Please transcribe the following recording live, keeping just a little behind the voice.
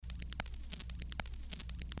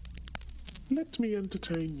Let me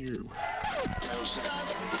entertain you. 5, 4,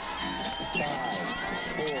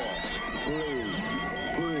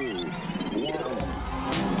 3, 2, 1, 0.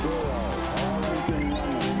 All engine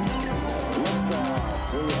running. Liftoff.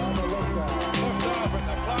 We have a liftoff. Liftoff and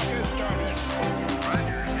the clock has started.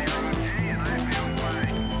 Roger, 0G, and I feel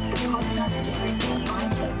fine. The podcast series where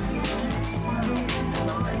I take you inside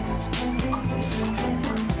the minds of musical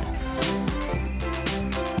theatre.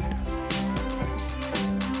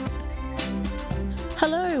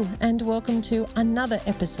 Hello and welcome to another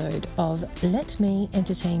episode of Let Me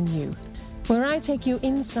Entertain You, where I take you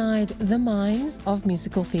inside the minds of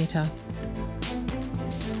musical theatre.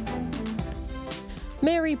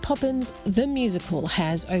 Mary Poppins the Musical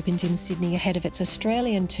has opened in Sydney ahead of its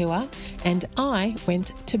Australian tour, and I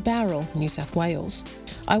went to Bowral, New South Wales.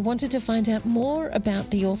 I wanted to find out more about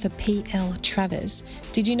the author P.L. Travers.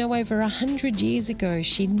 Did you know over 100 years ago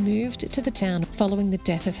she moved to the town following the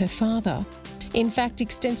death of her father? In fact,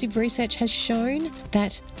 extensive research has shown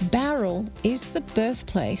that Bowral is the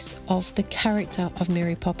birthplace of the character of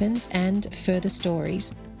Mary Poppins and further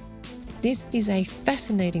stories. This is a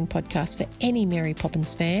fascinating podcast for any Mary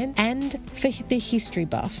Poppins fan and for the history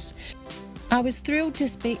buffs. I was thrilled to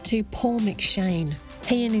speak to Paul McShane.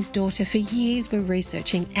 He and his daughter for years were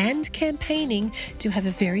researching and campaigning to have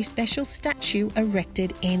a very special statue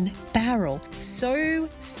erected in Bowral. So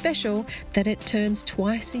special that it turns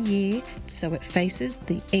twice a year so it faces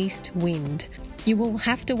the east wind. You will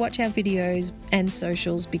have to watch our videos and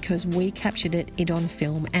socials because we captured it on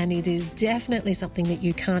film, and it is definitely something that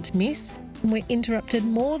you can't miss. We're interrupted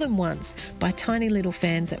more than once by tiny little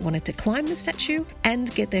fans that wanted to climb the statue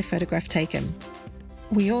and get their photograph taken.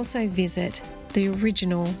 We also visit the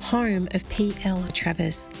original home of P.L.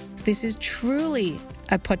 Travers. This is truly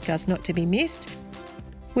a podcast not to be missed.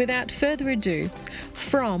 Without further ado,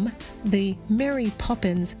 from the Mary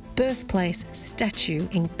Poppins birthplace statue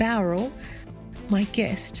in Bowral, my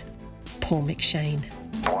guest, Paul McShane.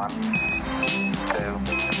 1, 2,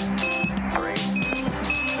 3,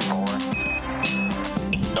 4.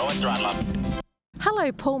 Going throttle.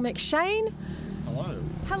 Hello, Paul McShane. Hello.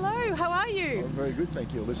 Hello, how are you? I'm very good,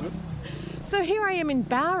 thank you, Elizabeth. So here I am in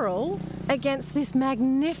Bowral against this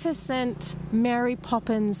magnificent Mary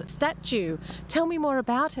Poppins statue. Tell me more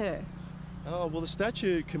about her. Oh, well, the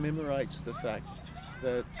statue commemorates the fact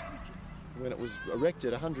that when it was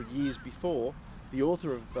erected 100 years before, the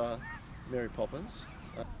author of Mary Poppins...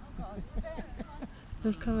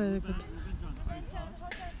 We've covered a good...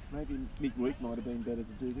 Maybe Mick Week might have been better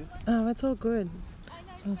to do this, Oh, it's all good.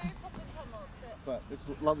 It's all good. but it's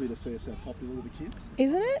lovely to see us so popular with the kids.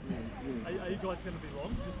 Isn't it? Yeah. Are you guys going to be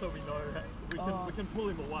long? Just so we know, we can pull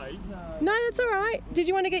him away. No, that's all right. Did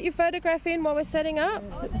you want to get your photograph in while we're setting up?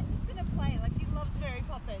 Oh, they're just going to play. Like, he loves Mary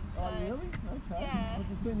Poppins. So. Oh, really? Okay. Yeah. Have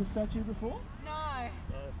you seen the statue before? No. All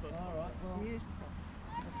right, well...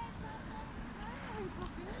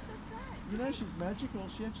 You know she's magical,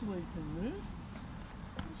 she actually can move.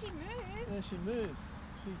 She moved. Yeah, she moves.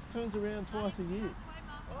 She turns around twice a year.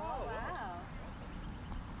 Oh, wow.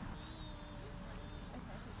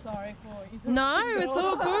 Sorry for you. No, it's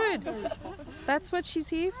all good. That's what she's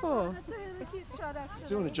here for. That's a really cute shot, actually.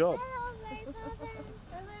 Doing a job. Hello,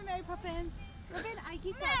 Mary Poppins. Robin,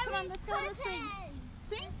 Aikita, come on, let's go on the swing.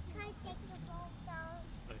 Swing?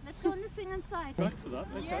 Let's go on the swing inside. Back for that,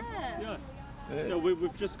 okay. Yeah. Yeah,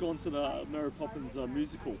 we've just gone to the Mary Poppins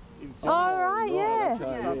musical in Sydney. All right, yeah. It's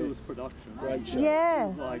a fabulous production. Great show. It Yeah.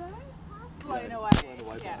 was like Blown away. blown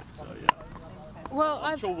away by it, so yeah. Well,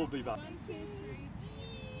 I'm I've... sure we'll be back. You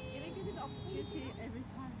don't get this opportunity every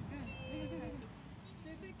time.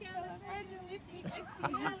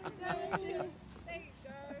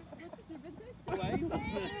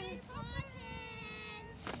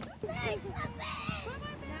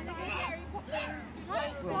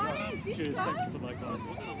 Cheers, thank you for that, guys.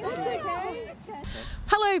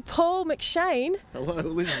 Hello, Paul McShane. Hello,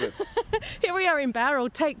 Elizabeth. Here we are in Bowral,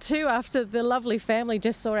 take two after the lovely family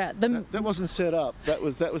just saw out. That wasn't set up. That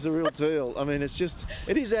was a real deal. I mean, it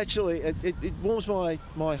is actually, it warms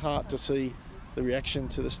my heart to see the reaction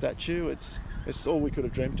to the statue. It's all we could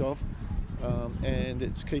have dreamt of, and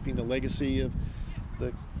it's keeping the legacy of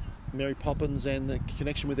the Mary Poppins and the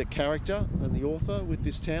connection with the character and the author with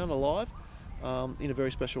this town alive in a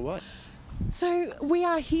very special way. So we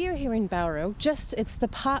are here in Bowral. It's the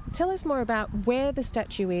part. Tell us more about where the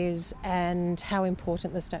statue is and how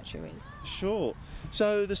important the statue is. Sure.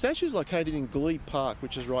 So the statue is located in Glebe Park,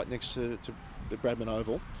 which is right next to the Bradman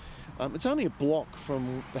Oval. It's only a block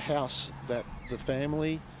from the house that the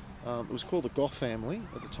family, it was called the Gough family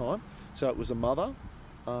at the time. So it was a mother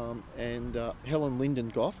and Helen Lyndon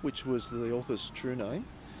Gough, which was the author's true name.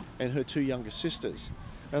 and her 2 younger sisters.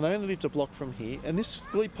 And they only lived a block from here. And this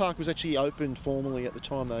Glebe Park was actually opened formally at the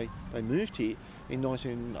time they moved here in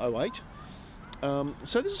 1908.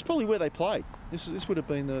 So this is probably where they played. This would have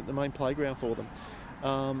been the main playground for them.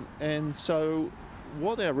 And so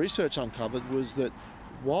what our research uncovered was that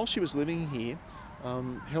while she was living here,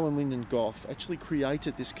 Helen Lyndon Gough actually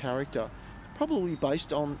created this character, probably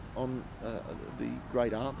based on the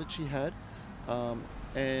great aunt that she had.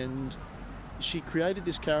 And she created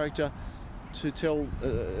this character to tell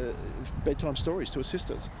bedtime stories to her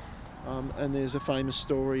sisters. And there's a famous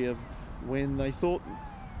story of when they thought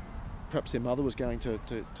perhaps their mother was going to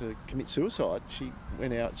commit suicide. She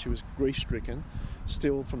went out, she was grief-stricken,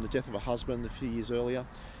 still from the death of her husband a few years earlier.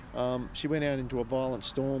 She went out into a violent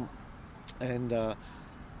storm, and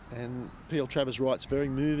P.L. Travers writes very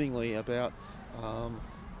movingly about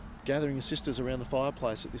gathering her sisters around the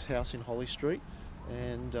fireplace at this house in Holly Street,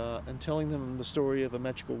 and telling them the story of a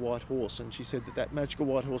magical white horse. And she said that magical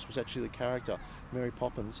white horse was actually the character, Mary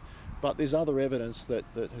Poppins. But there's other evidence that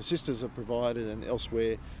her sisters have provided, and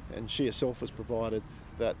elsewhere, and she herself has provided,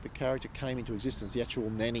 that the character came into existence, the actual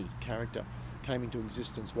nanny character came into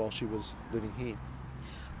existence while she was living here.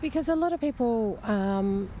 Because a lot of people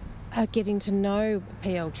are getting to know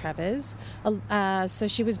P.L. Travers. So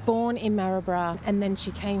she was born in Maryborough, and then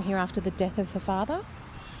she came here after the death of her father?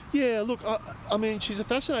 Yeah, look, I mean, she's a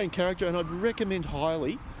fascinating character, and I'd recommend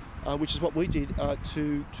highly, which is what we did,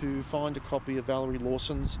 to find a copy of Valerie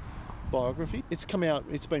Lawson's biography. It's come out,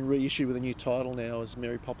 it's been reissued with a new title now as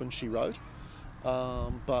Mary Poppins She Wrote,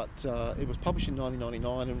 but it was published in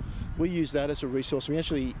 1999, and we used that as a resource. We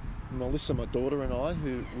actually, Melissa, my daughter, and I,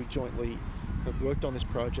 who we jointly have worked on this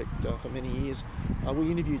project for many years,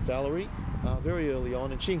 we interviewed Valerie very early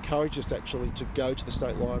on, and she encouraged us actually to go to the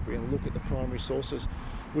State Library and look at the primary sources,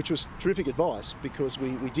 which was terrific advice, because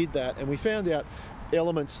we did that, and we found out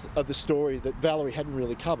elements of the story that Valerie hadn't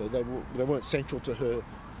really covered. They weren't central to her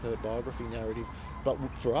biography narrative, but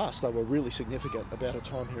for us they were really significant about her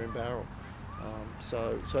time here in Bowral.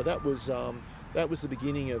 So that was the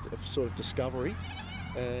beginning of sort of discovery,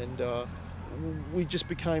 and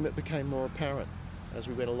it became more apparent as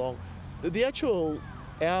we went along.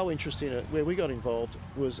 Our interest in it, where we got involved,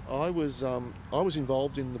 was I was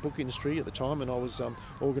involved in the book industry at the time, and I was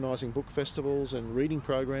organising book festivals and reading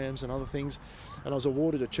programs and other things, and I was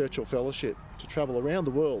awarded a Churchill Fellowship to travel around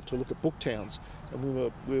the world to look at book towns,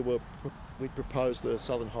 and we proposed the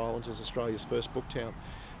Southern Highlands as Australia's first book town.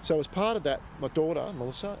 So as part of that, my daughter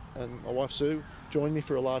Melissa and my wife Sue joined me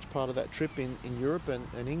for a large part of that trip in Europe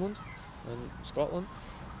and England and Scotland.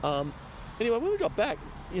 Anyway, when we got back,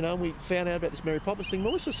 we found out about this Mary Poppins thing.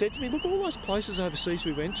 Melissa said to me, look, all those places overseas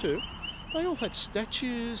we went to, they all had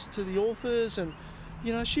statues to the authors, and,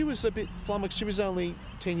 she was a bit flummoxed. She was only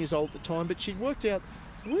 10 years old at the time, but she'd worked out,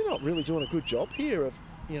 we're not really doing a good job here of,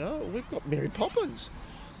 we've got Mary Poppins.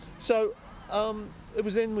 So it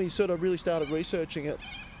was then we sort of really started researching it,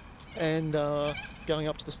 and going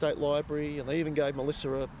up to the State Library, and they even gave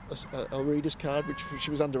Melissa a reader's card, which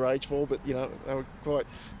she was underage for, but they were quite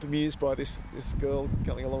bemused by this girl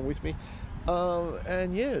coming along with me.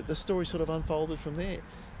 And yeah, the story sort of unfolded from there.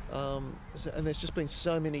 And there's just been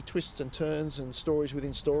so many twists and turns and stories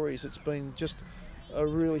within stories. It's been just a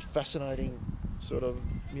really fascinating sort of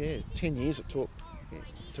 10 years it took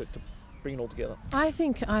to bring it all together. I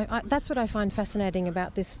think that's what I find fascinating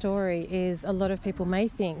about this story is a lot of people may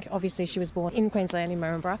think, obviously she was born in Queensland in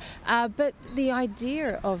Maryborough, but the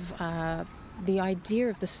idea of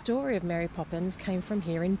the story of Mary Poppins came from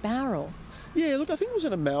here in Bowral. Yeah, look, I think it was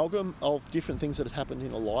an amalgam of different things that had happened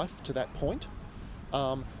in her life to that point,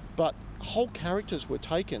 but whole characters were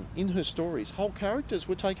taken in her stories. Whole characters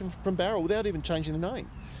were taken from Bowral without even changing the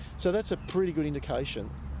name. So that's a pretty good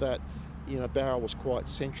indication that Bowral was quite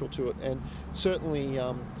central to it, and certainly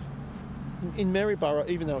in Maryborough,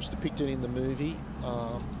 even though it's depicted in the movie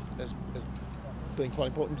as being quite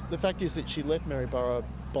important, the fact is that she left Maryborough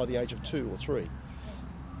by the age of 2 or 3.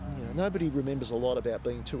 Nobody remembers a lot about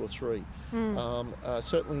being 2 or 3.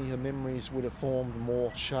 Certainly her memories would have formed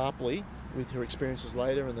more sharply with her experiences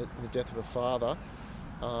later and the death of her father.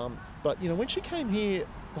 But when she came here,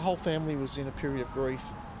 the whole family was in a period of grief,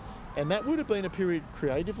 and that would have been a period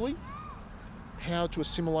creatively, how to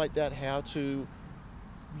assimilate that, how to,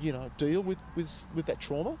 deal with that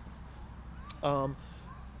trauma.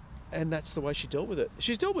 And that's the way she dealt with it.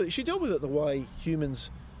 She dealt with it the way humans,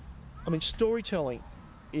 storytelling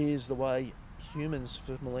is the way humans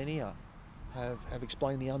for millennia have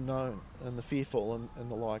explained the unknown and the fearful and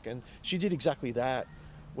the like. And she did exactly that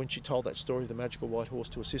when she told that story of the magical white horse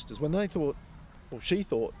to her sisters. When they thought, or she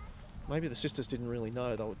thought, maybe the sisters didn't really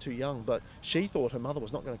know, they were too young, but she thought her mother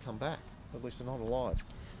was not going to come back, at least not alive.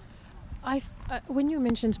 When you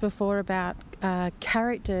mentioned before about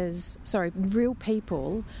real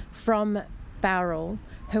people from Bowral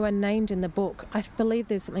who are named in the book, I believe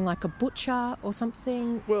there's something like a butcher or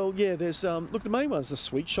something. Well, yeah, there's, look, the main one's the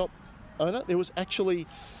sweet shop owner. There was actually,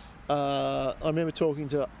 I remember talking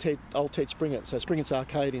to old Ted Springett, so Springett's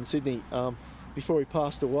Arcade in Sydney, before he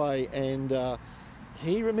passed away, and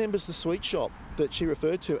he remembers the sweet shop that she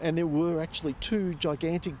referred to, and there were actually two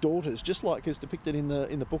gigantic daughters, just like is depicted in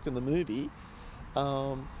the book and the movie.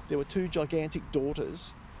 There were two gigantic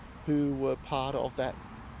daughters who were part of that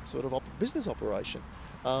sort of business operation.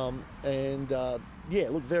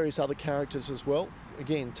 Various other characters as well,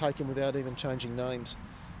 again, taken without even changing names.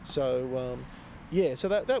 So, so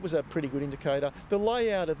that was a pretty good indicator. The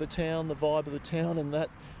layout of the town, the vibe of the town, and that,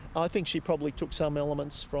 I think she probably took some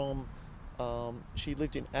elements from, she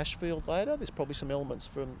lived in Ashfield later, there's probably some elements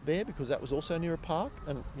from there because that was also near a park,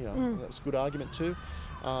 and, that was a good argument too.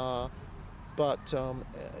 Look,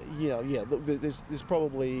 there's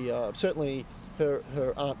probably, certainly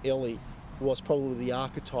her Aunt Ellie was probably the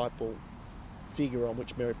archetypal figure on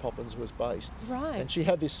which Mary Poppins was based. Right. And she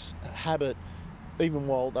had this habit, even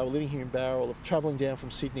while they were living here in Bowral, of travelling down from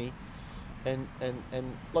Sydney and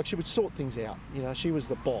like she would sort things out. She was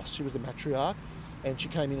the boss, she was the matriarch, and she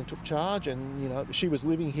came in and took charge, and, she was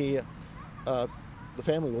living here, the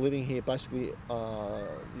family were living here, basically,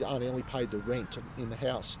 Aunt Ellie paid the rent in the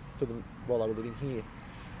house for them while they were living here.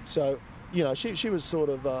 So, she was sort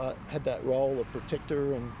of, had that role of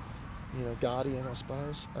protector and, guardian, I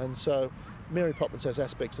suppose. And so Mary Poppins has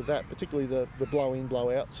aspects of that, particularly the blow-in,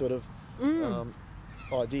 blow-out sort of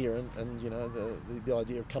idea, and the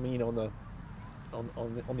idea of coming in on the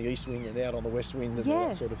east wing and out on the west wing and all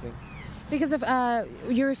that sort of thing. Because of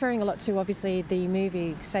you're referring a lot to, obviously, the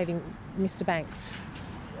movie Saving Mr. Banks.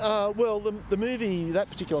 The movie, that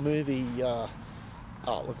particular movie,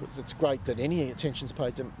 it's great that any attention's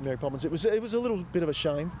paid to Mary Poppins. It was a little bit of a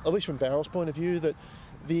shame, at least from Barrel's point of view, that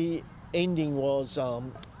the ending was,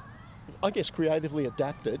 I guess, creatively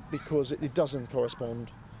adapted because it doesn't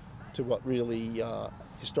correspond to what really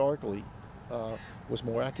historically was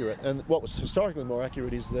more accurate. And what was historically more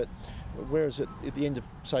accurate is that, whereas at the end of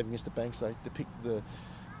Saving Mr. Banks they depict the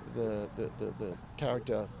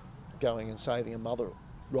character going and saving a mother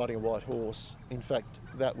riding a white horse, in fact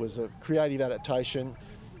that was a creative adaptation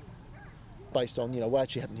based on what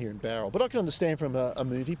actually happened here in Bowral. But I can understand from a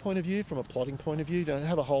movie point of view, from a plotting point of view, don't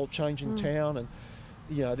have a whole change in town and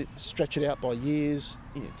stretch it out by years.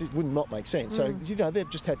 It would not make sense. So they've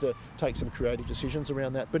just had to take some creative decisions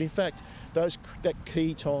around that. But in fact, that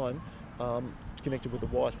key time connected with the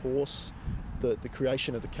white horse, the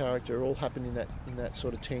creation of the character, all happened in that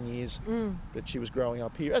sort of 10 years that she was growing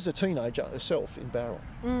up here as a teenager herself in Bowral.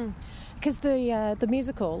 Because the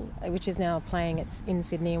musical, which is now playing, it's in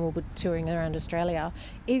Sydney and will be touring around Australia,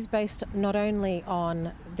 is based not only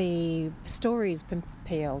on the stories from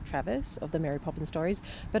P.L. Travers, of the Mary Poppins stories,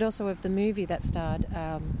 but also of the movie that starred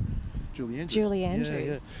Julie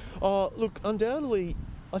Andrews. Yeah. Look, undoubtedly,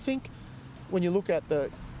 I think when you look at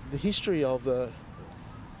the history of the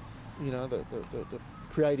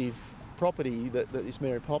creative property that is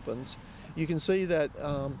Mary Poppins, you can see that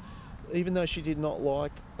even though she did not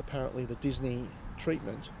like, apparently, the Disney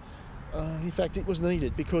treatment, in fact it was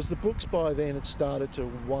needed because the books by then had started to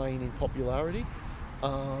wane in popularity.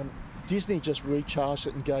 Disney just recharged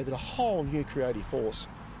it and gave it a whole new creative force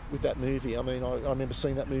with that movie. I mean, I remember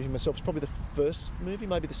seeing that movie myself. It's probably the first movie,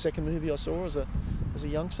 maybe the second movie I saw as a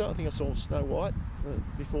youngster. I think I saw Snow White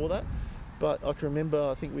before that. But I can remember,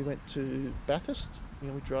 I think we went to Bathurst. We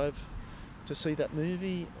drove to see that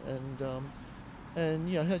movie, and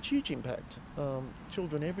it had huge impact.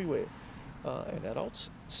 Children everywhere, and adults.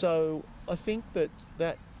 So I think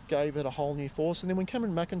that gave it a whole new force. And then when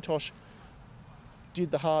Cameron McIntosh did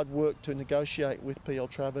the hard work to negotiate with P.L.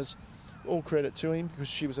 Travers, all credit to him, because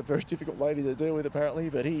she was a very difficult lady to deal with apparently,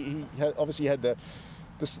 but he obviously had the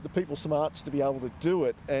people smarts to be able to do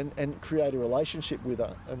it and create a relationship with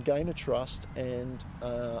her and gain her trust, and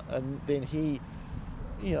then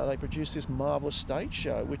they produced this marvellous stage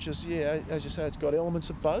show, which is, as you say, it's got elements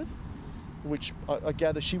of both, which I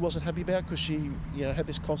gather she wasn't happy about because she had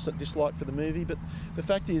this constant dislike for the movie. But the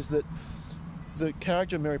fact is that the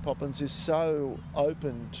character of Mary Poppins is so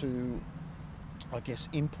open to, I guess,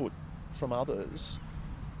 input from others,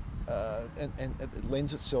 and it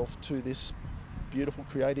lends itself to this beautiful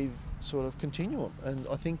creative sort of continuum, and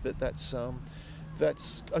I think that's a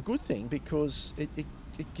good thing, because it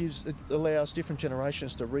allows different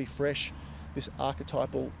generations to refresh this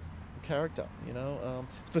archetypal character.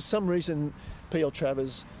 For some reason, P.L.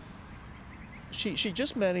 Travers, she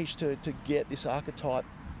just managed to get this archetype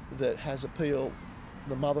that has appeal,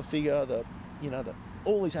 the mother figure,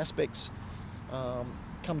 all these aspects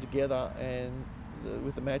come together and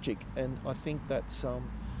with the magic, and I think that's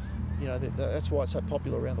that's why it's so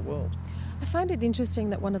popular around the world. I find it interesting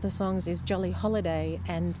that one of the songs is Jolly Holiday,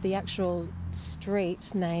 and the actual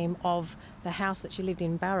street name of the house that she lived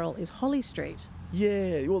in, Barrel, is Holly Street.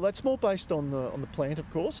 Yeah, well, that's more based on the plant, of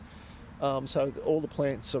course. So all the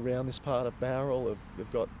plants around this part of Barrel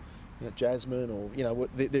have got jasmine, or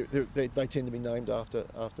they tend to be named after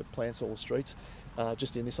plants. All the streets,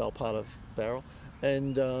 just in this old part of Barrel,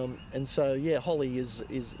 and so yeah, Holly is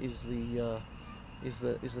the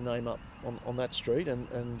name up on that street,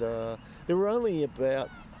 and there were only about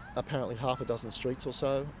apparently half a dozen streets or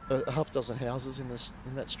so, half a dozen houses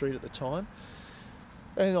in that street at the time.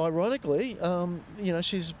 And ironically,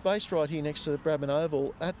 she's based right here next to the Bradman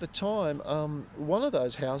Oval. At the time, one of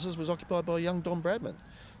those houses was occupied by young Don Bradman.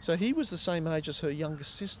 So he was the same age as her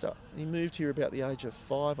youngest sister. He moved here about the age of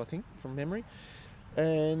 5, I think, from memory.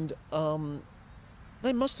 And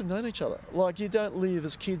they must have known each other. Like, you don't live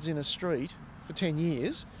as kids in a street for 10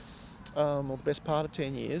 years, or the best part of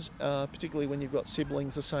 10 years, particularly when you've got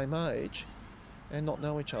siblings the same age, and not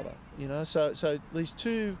know each other. So these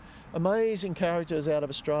two amazing characters out of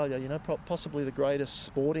Australia, possibly the greatest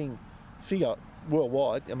sporting figure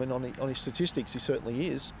worldwide. I mean, on his statistics, he certainly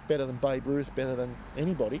is better than Babe Ruth, better than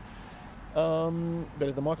anybody,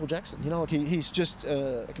 better than Michael Jackson. He's just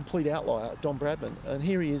a complete outlier, Don Bradman, and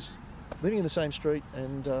here he is living in the same street,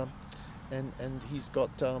 and he's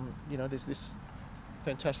got there's this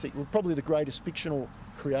fantastic, probably the greatest fictional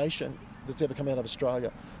creation that's ever come out of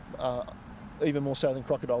Australia, even more so than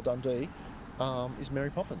Crocodile Dundee, is Mary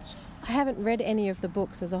Poppins. I haven't read any of the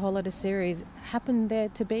books. There's a whole lot of series. Happened there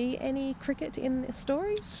to be any cricket in the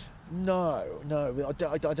stories? No,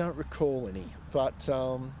 I don't recall any, but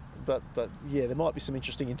yeah, there might be some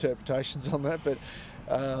interesting interpretations on that, but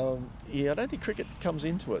I don't think cricket comes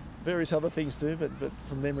into it. Various other things do, but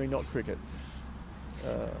from memory, not cricket.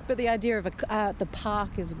 But the idea of the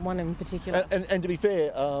park is one in particular. And to be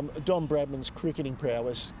fair, Don Bradman's cricketing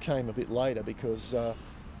prowess came a bit later because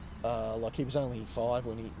he was only 5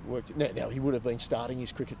 when he worked. Now he would have been starting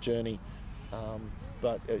his cricket journey,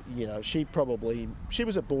 but she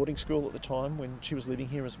was at boarding school at the time when she was living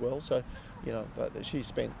here as well. So, she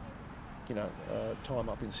spent time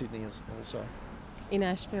up in Sydney also. In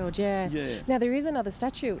Ashfield, yeah. Now, there is another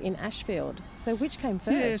statue in Ashfield. So which came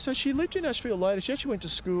first? Yeah, so she lived in Ashfield later. She actually went to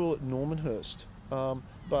school at Normanhurst, the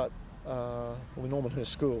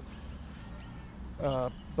Normanhurst School.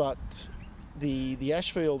 But the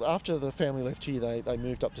Ashfield, after the family left here, they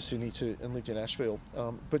moved up to Sydney and lived in Ashfield.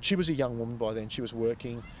 But she was a young woman by then. She was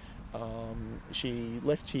working. She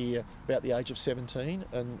left here about the age of 17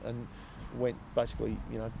 and went basically,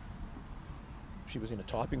 she was in a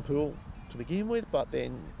typing pool to begin with, but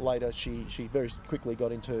then later she very quickly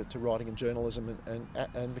got into writing and journalism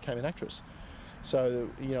and became an actress. So,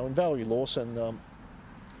 and Valerie Lawson,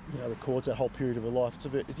 records that whole period of her life.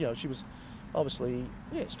 She was obviously,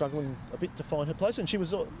 struggling a bit to find her place, and she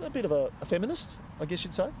was a bit of a feminist, I guess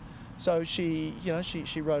you'd say. So she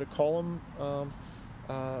wrote a column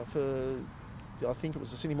for, I think it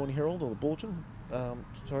was the Sydney Morning Herald or the Bulletin.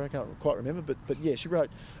 Sorry, I can't quite remember, but yeah, she wrote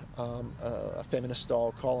a feminist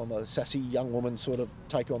style column, a sassy young woman sort of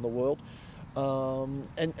take on the world,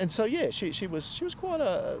 and so yeah, she was quite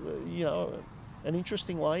an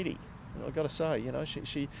interesting lady. I've got to say,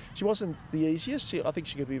 she wasn't the easiest. I think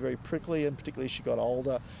she could be very prickly, and particularly as she got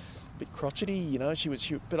older, a bit crotchety.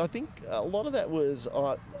 But I think a lot of that was,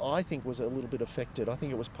 I think, was a little bit affected. I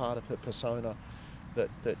think it was part of her persona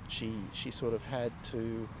that she sort of had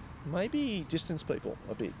to maybe distance people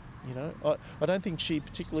a bit. I don't think she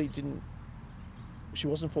particularly she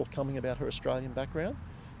wasn't forthcoming about her Australian background,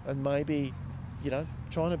 and maybe,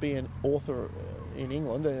 trying to be an author in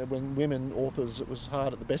England, when women authors, it was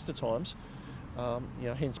hard at the best of times,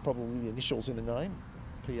 hence probably the initials in the name,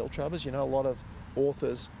 P.L. Travers. A lot of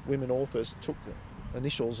authors, women authors, took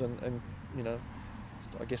initials and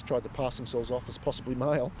I guess tried to pass themselves off as possibly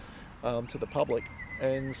male to the public,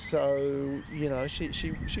 and so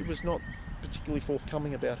she was not particularly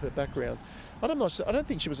forthcoming about her background. I don't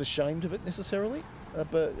think she was ashamed of it necessarily,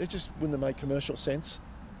 but it just wouldn't have made commercial sense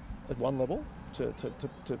at one level to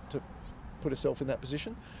put herself in that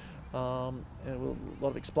position. And a lot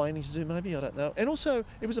of explaining to do, maybe, I don't know. And also,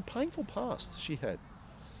 it was a painful past she had.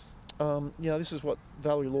 This is what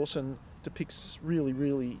Valerie Lawson depicts really,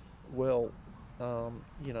 really well.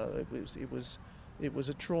 It was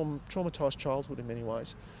a traumatised childhood in many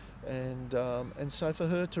ways. and so for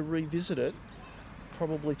her to revisit it,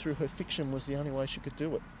 probably through her fiction, was the only way she could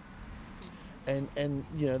do it. And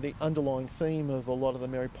you know, the underlying theme of a lot of the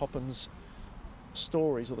Mary Poppins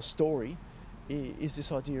stories, or the story, is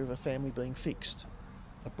this idea of a family being fixed,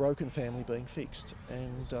 a broken family being fixed,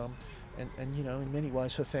 and you know, in many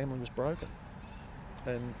ways her family was broken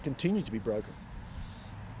and continued to be broken.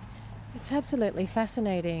 It's absolutely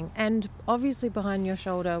fascinating. And obviously behind your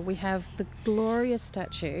shoulder we have the glorious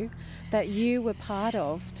statue that you were part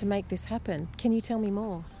of to make this happen. Can you tell me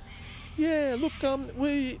more? Yeah, look,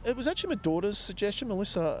 it was actually my daughter's suggestion,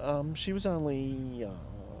 Melissa. She was only,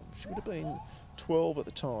 she would have been 12 at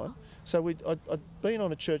the time. So I'd been on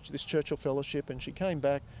this Churchill Fellowship, and she came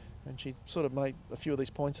back and she sort of made a few of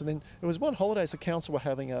these points. And then it was one holidays, the council were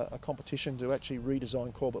having a competition to actually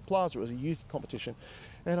redesign Corbett Plaza. It was a youth competition.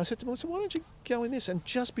 And I said to Melissa, why don't you go in this? And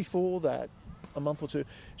just before that, a month or two,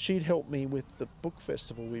 she'd helped me with the book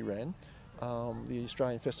festival we ran. The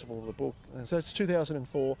Australian Festival of the Book, and so it's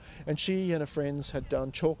 2004, and she and her friends had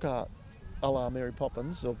done chalk art a la Mary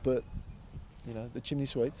Poppins, or Bert, you know, the chimney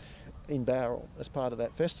sweep, in Bowral as part of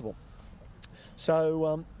that festival.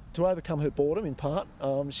 So to overcome her boredom, in part,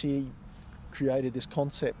 she created this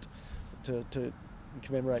concept to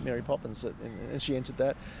commemorate Mary Poppins, and she entered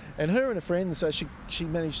that. And her and her friends, so she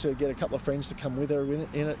managed to get a couple of friends to come with her in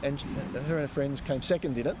it, and her and her friends came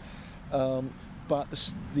second in it.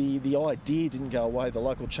 But the idea didn't go away. The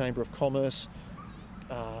local Chamber of Commerce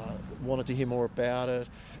wanted to hear more about it,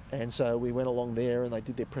 and so we went along there and they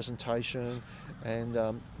did their presentation,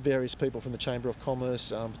 and various people from the Chamber of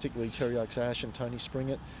Commerce, particularly Terry Oakes Ash and Tony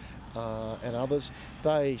Springett and others,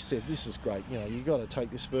 they said, this is great, you know, you've got to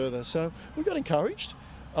take this further. So we got encouraged,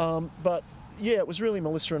 but yeah, it was really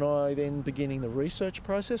Melissa and I then beginning the research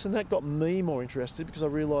process, and that got me more interested because I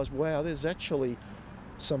realised, wow, there's actually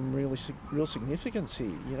some real significance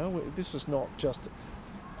here. You know, this is not just,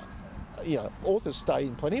 you know, authors stay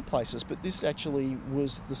in plenty of places, but this actually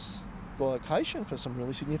was the location for some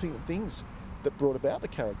really significant things that brought about the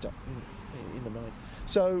character in the main.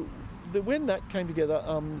 So when that came together,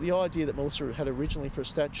 the idea that Melissa had originally for a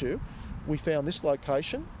statue, we found this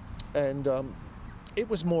location, and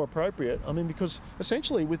it was more appropriate. I mean, because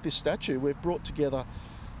essentially with this statue we've brought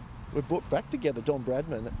back together Don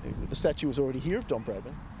Bradman. The statue was already here of Don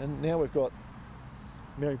Bradman, and now we've got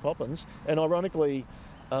Mary Poppins. And ironically,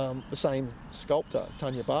 the same sculptor,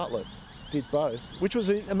 Tanya Bartlett, did both, which was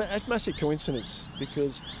a massive coincidence,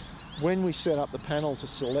 because when we set up the panel to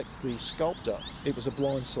select the sculptor, it was a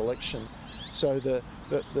blind selection. So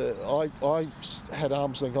I had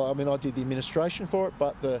arm's length. I mean, I did the administration for it,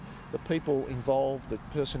 but the people involved, the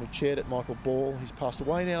person who chaired it, Michael Ball, he's passed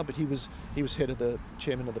away now, but he was head of the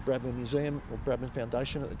chairman of the Bradman Museum, or Bradman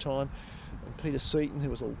Foundation at the time, and Peter Seaton, who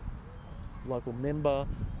was a local member,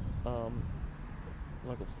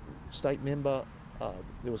 local state member.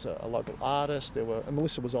 There was a local artist. And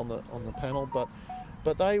Melissa was on the panel,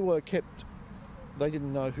 but they were kept. They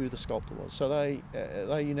didn't know who the sculptor was, so they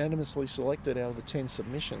unanimously selected out of the 10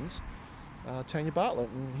 submissions Tanya Bartlett,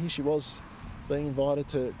 and here she was being invited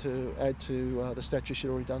to add to the statue she'd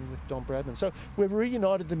already done with Don Bradman. So we've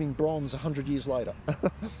reunited them in bronze 100 years later,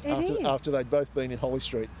 after they'd both been in Holly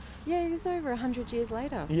Street. Yeah, it is over 100 years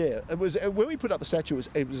later. Yeah, it was when we put up the statue.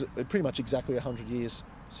 It was pretty much exactly 100 years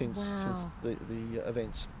since the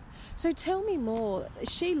events. So tell me more.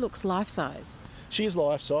 She looks life-size. She is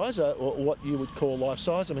life-size, or what you would call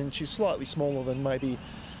life-size. I mean, she's slightly smaller than maybe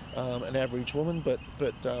an average woman, but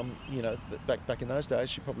you know, back in those days,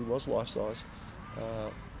 she probably was life-size.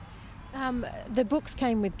 The books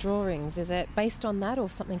came with drawings. Is it based on that or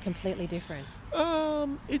something completely different?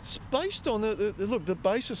 It's based on the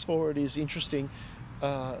basis for it is interesting.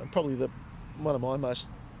 Probably one of my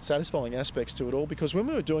most satisfying aspects to it all, because when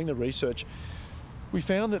we were doing the research, we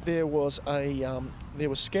found that there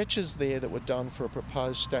were sketches there that were done for a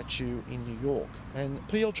proposed statue in New York, and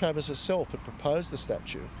P.L. Travers herself had proposed the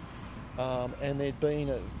statue, and there'd been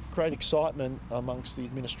a great excitement amongst the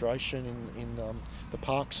administration in the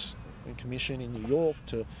Parks Commission in New York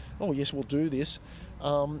to, oh yes, we'll do this,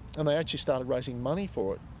 and they actually started raising money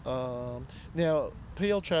for it. Now,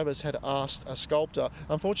 P.L. Travers had asked a sculptor,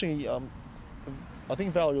 unfortunately, I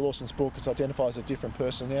think Valerie Lawson's book identifies a different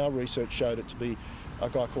person. Our research showed it to be a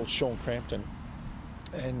guy called Sean Crampton,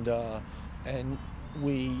 and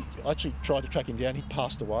we actually tried to track him down. He'd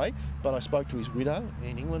passed away, but I spoke to his widow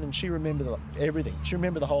in England, and she remembered everything. She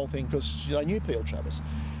remembered the whole thing because they knew P.L. Travers,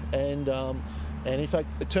 and in fact,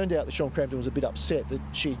 it turned out that Sean Crampton was a bit upset that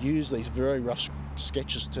she'd used these very rough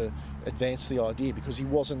sketches to advance the idea, because he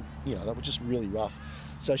wasn't, you know, they were just really rough.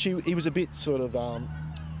 So he was a bit sort of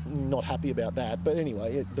not happy about that. But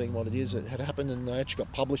anyway, it being what it is, it had happened, and they actually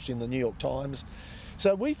got published in the New York Times.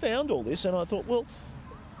 So we found all this, and I thought, well,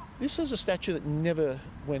 this is a statue that never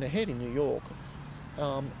went ahead in New York.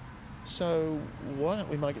 So why don't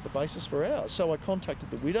we make it the basis for ours? So I contacted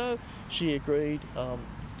the widow. She agreed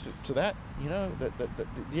to that, that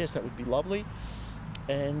yes, that would be lovely.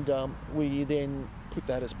 And we then put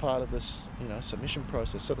that as part of this, submission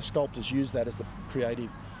process. So the sculptors used that as the creative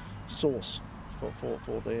source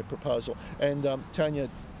for their proposal. And Tanya,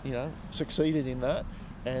 succeeded in that.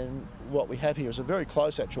 And what we have here is a very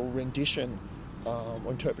close actual rendition or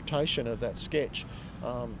interpretation of that sketch.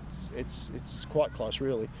 It's quite close,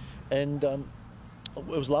 really. And it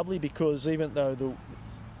was lovely because even though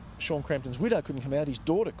Sean Crampton's widow couldn't come out, his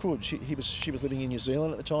daughter could. She was living in New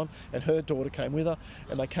Zealand at the time, and her daughter came with her,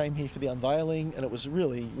 and they came here for the unveiling, and it was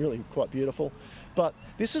really, really quite beautiful. But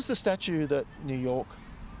this is the statue that New York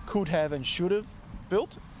could have and should have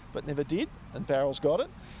built, but never did, and Barrel's got it.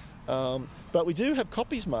 But we do have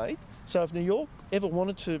copies made, so if New York ever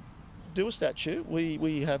wanted to do a statue,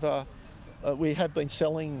 we have been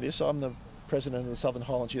selling this. I'm the president of the Southern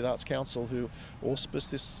Highlands Youth Arts Council who auspiced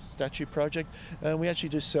this statue project, and we actually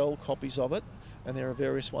do sell copies of it, and there are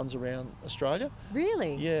various ones around Australia.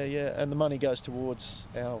 Really? Yeah, and the money goes towards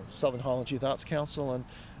our Southern Highlands Youth Arts Council, and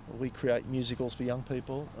we create musicals for young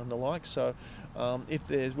people and the like. So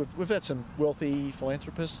we've had some wealthy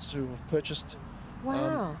philanthropists who have purchased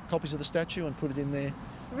copies of the statue and put it in their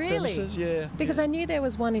premises. Yeah. Because I knew there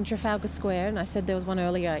was one in Trafalgar Square, and I said there was one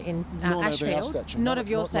earlier in Ashfield. Not of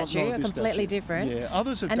your statue, completely different. Yeah,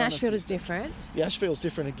 others have and done Ashfield is different. The Ashfield's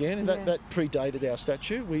different again, and that predated our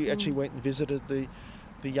statue. We actually went and visited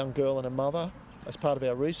the young girl and her mother as part of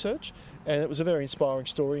our research, and it was a very inspiring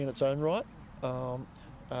story in its own right.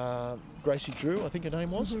 Gracie Drew, I think her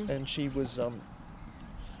name was, and she was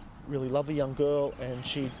really lovely young girl, and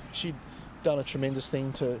she'd done a tremendous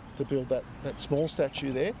thing to build that small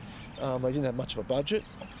statue there. They didn't have much of a budget.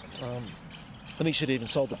 I think she'd even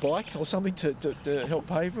sold a bike or something to help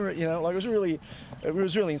pay for it. It was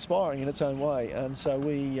really inspiring in its own way. And so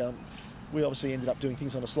we obviously ended up doing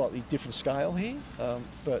things on a slightly different scale here.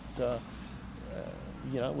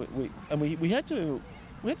 We had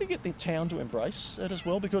to get the town to embrace it as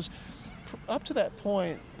well, because up to that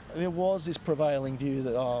point there was this prevailing view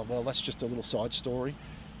that that's just a little side story.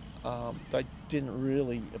 They didn't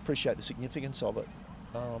really appreciate the significance of it.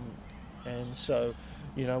 And so,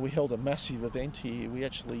 we held a massive event here. We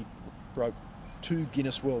actually broke 2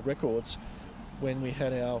 Guinness World Records when we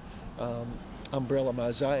had our Umbrella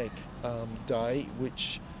Mosaic Day,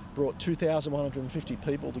 which brought 2,150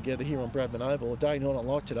 people together here on Bradman Oval, a day not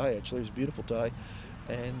unlike today actually. It was a beautiful day.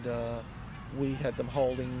 And we had them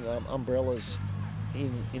holding umbrellas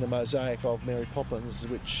in a mosaic of Mary Poppins,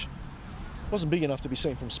 which wasn't big enough to be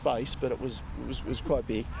seen from space, but it was quite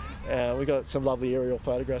big. We got some lovely aerial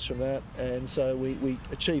photographs from that, and so we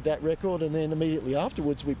achieved that record, and then immediately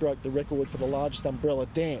afterwards we broke the record for the largest umbrella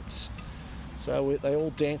dance. So they all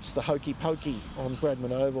danced the hokey pokey on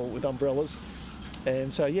Bradman Oval with umbrellas,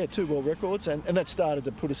 and so 2 world records, and that started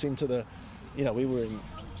to put us into the, we were in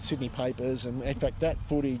Sydney papers, and in fact that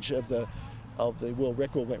footage of the world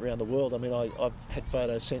record went around the world. I mean, I've had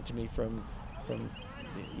photos sent to me from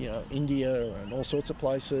India and all sorts of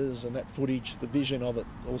places, and that footage, the vision of it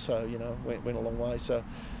also, went a long way. So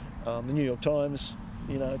the New York Times,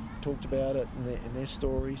 talked about it in their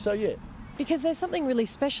story. So yeah. Because there's something really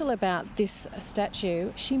special about this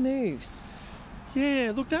statue. She moves.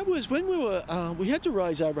 Yeah, look, that was when we had to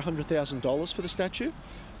raise over $100,000 for the statue.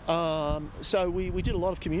 So we did a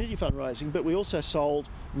lot of community fundraising, but we also sold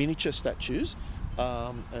miniature statues,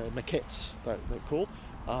 maquettes they're called,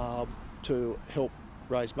 to help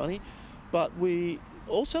raise money. But we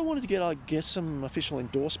also wanted to get, some official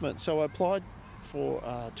endorsement. So I applied for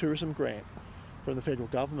a tourism grant from the federal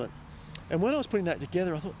government. And when I was putting that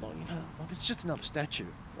together, I thought, it's just another statue.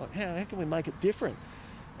 How can we make it different?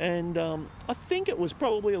 And I think it was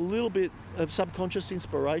probably a little bit of subconscious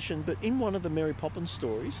inspiration, but in one of the Mary Poppins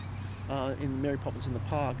stories, in Mary Poppins in the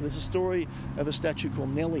Park, there's a story of a statue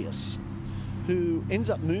called Nellius, who ends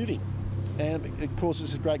up moving, and it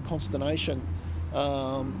causes this great consternation.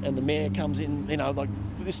 And the mayor comes in,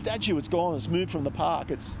 this statue, it's gone, it's moved from the park,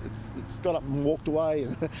 it's got up and walked away.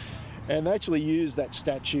 And they actually used that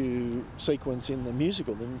statue sequence in the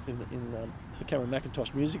musical, in the Cameron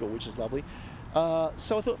Mackintosh musical, which is lovely.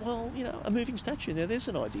 So I thought, a moving statue, now there's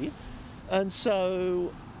an idea. And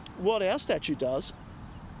so what our statue does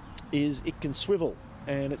is it can swivel,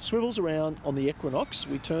 and it swivels around on the equinox.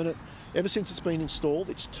 We turn it, ever since it's been installed,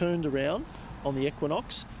 it's turned around on the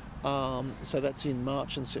equinox. So that's in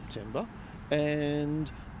March and September.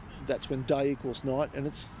 And that's when day equals night, and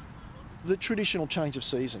it's the traditional change of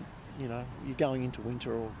season. You know, you're going into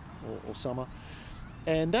winter or summer.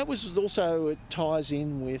 And that was also, it ties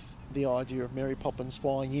in with the idea of Mary Poppins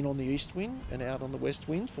flying in on the east wind and out on the west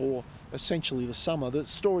wind for essentially the summer. The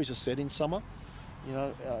stories are set in summer, you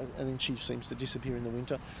know, and then she seems to disappear in the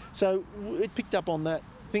winter. So it picked up on that.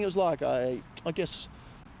 I think it was like a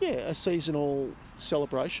seasonal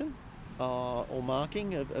celebration or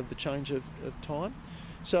marking of the change of time.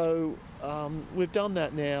 So we've done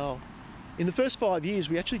that now. In the first 5 years,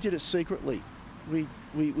 we actually did it secretly.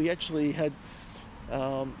 We actually had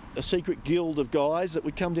a secret guild of guys that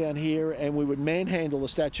would come down here and we would manhandle the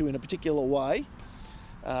statue in a particular way.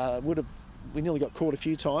 We nearly got caught a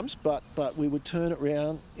few times, but we would turn it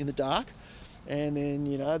around in the dark, and then,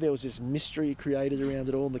 you know, there was this mystery created around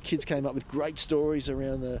it all, and the kids came up with great stories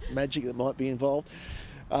around the magic that might be involved.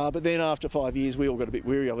 But then after 5 years, we all got a bit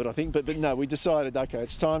weary of it, I think. But no, we decided, okay,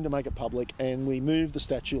 it's time to make it public, and we moved the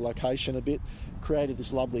statue location a bit, created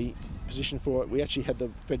this lovely position for it. We actually had the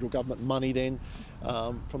federal government money then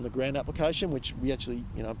from the grant application, which we actually,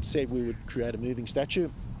 you know, said we would create a moving statue,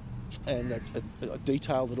 and I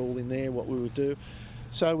detailed it all in there, what we would do.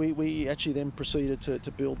 So we actually then proceeded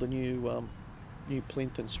to build a new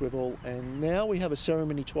plinth and swivel, and now we have a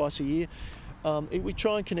ceremony twice a year. We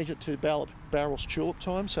try and connect it to Bowral's Tulip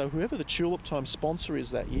Time, so whoever the Tulip Time sponsor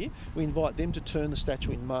is that year, we invite them to turn the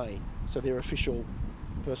statue in May, so they're official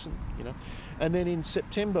person, you know. And then in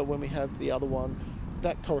September, when we have the other one,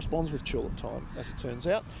 that corresponds with Tulip Time, as it turns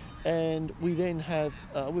out. And we then have,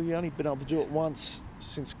 we've only been able to do it once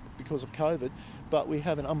because of COVID, but we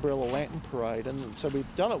have an umbrella lantern parade, and so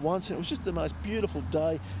we've done it once, and it was just the most beautiful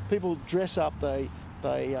day. People dress up, they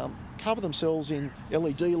cover themselves in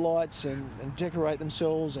LED lights and decorate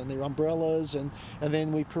themselves and their umbrellas, and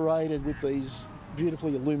then we paraded with these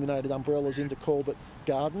beautifully illuminated umbrellas into Corbett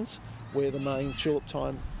Gardens, where the main Tulip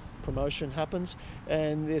Time promotion happens.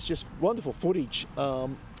 And there's just wonderful footage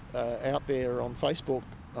out there on Facebook,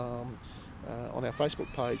 on our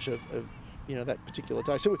Facebook page of you know, that particular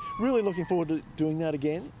day. So we're really looking forward to doing that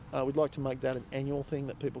again. We'd like to make that an annual thing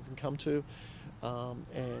that people can come to.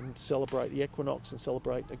 And celebrate the equinox and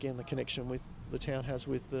celebrate, again, the connection with the town has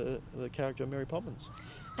with the character of Mary Poppins.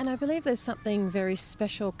 And I believe there's something very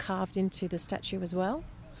special carved into the statue as well.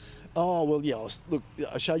 Oh, well, yeah,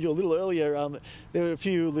 I showed you a little earlier. There were a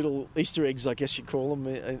few little Easter eggs, I guess you'd call them,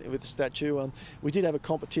 with the statue. We did have a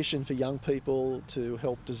competition for young people to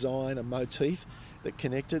help design a motif that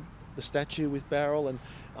connected the statue with Bowral,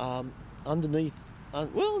 and underneath.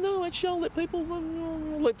 Well, no, actually, I'll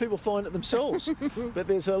let people find it themselves. But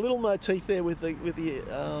there's a little motif there with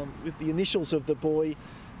the initials of the boy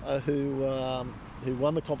who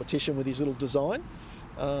won the competition with his little design,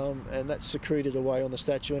 and that's secreted away on the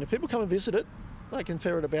statue. And if people come and visit it, they can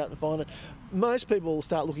ferret about and find it. Most people will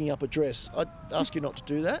start looking up a dress. I'd ask you not to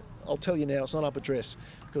do that. I'll tell you now, it's not up a dress,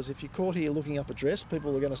 because if you're caught here looking up a dress,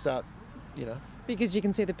 people are going to start, you know. Because you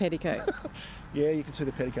can see the petticoats. Yeah, you can see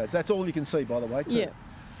the petticoats. That's all you can see, by the way, too. Yeah.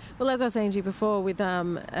 Well, as I was saying to you before, with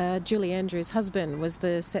Julie Andrews' husband was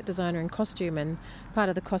the set designer and costume, and part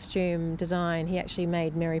of the costume design, he actually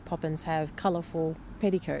made Mary Poppins have colourful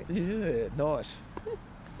petticoats. Yeah, nice.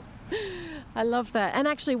 I love that. And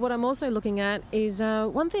actually, what I'm also looking at is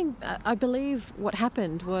one thing. I believe what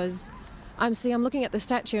happened was, I'm looking at the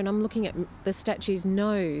statue, and I'm looking at the statue's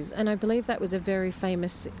nose, and I believe that was a very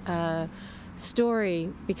famous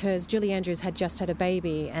story, because Julie Andrews had just had a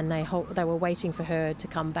baby, and they were waiting for her to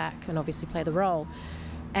come back and obviously play the role.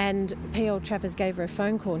 And P.L. Travers gave her a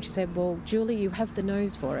phone call, and she said, "Well, Julie, you have the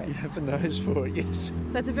nose for it." You have the nose for it, yes.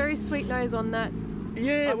 So it's a very sweet nose on that.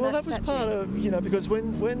 Yeah, well, that was part of, you know, because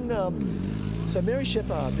when so Mary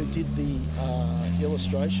Shepard, who did the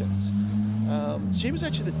illustrations, she was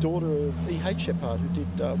actually the daughter of E.H. Shepard, who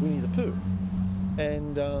did Winnie the Pooh,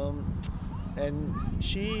 and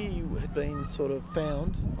she had been sort of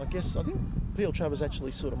found, I think P.L. Travers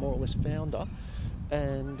actually sort of more or less found her,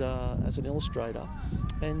 and as an illustrator,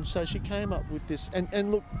 and so she came up with this,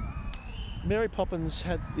 and look, Mary Poppins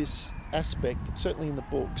had this aspect, certainly in the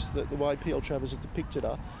books, that the way P.L. Travers had depicted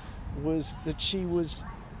her was that she was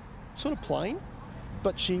sort of plain,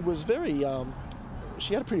 but she was very,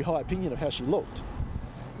 she had a pretty high opinion of how she looked.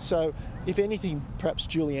 So, if anything, perhaps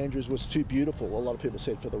Julie Andrews was too beautiful, a lot of people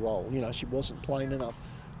said, for the role. You know, she wasn't plain enough.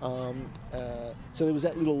 So there was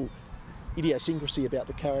that little idiosyncrasy about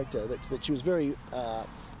the character, that she was very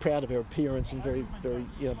proud of her appearance and very, very,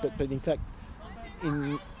 you know, but in fact,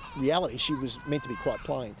 in reality, she was meant to be quite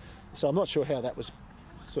plain. So I'm not sure how that was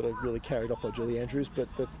sort of really carried off by Julie Andrews, but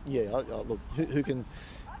yeah, look, who can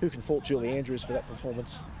fault Julie Andrews for that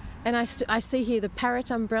performance? And I see here the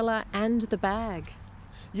parrot umbrella and the bag.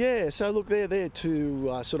 Yeah, so look, they're two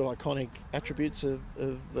sort of iconic attributes of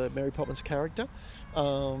the Mary Poppins character.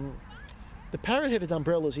 The parrot-headed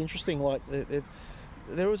umbrella is interesting. Like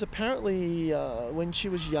there was apparently when she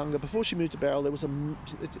was younger, before she moved to Barrel,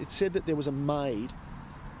 it's said that there was a maid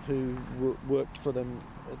who worked for them,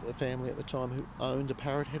 the family at the time, who owned a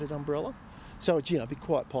parrot-headed umbrella. So it's, it'd be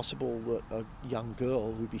quite possible that a young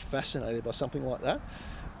girl would be fascinated by something like that.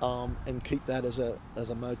 And keep that as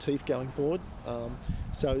a motif going forward.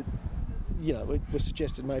 It was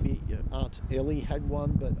suggested maybe Aunt Ellie had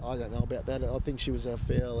one, but I don't know about that. I think she was a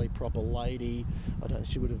fairly proper lady. I don't know,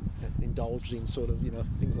 she would have indulged in sort of,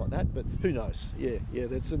 things like that, but who knows? Yeah,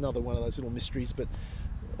 that's another one of those little mysteries, but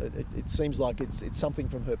it seems like it's something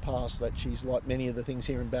from her past that she's, like many of the things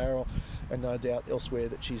here in Barrel, and no doubt elsewhere,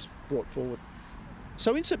 that she's brought forward.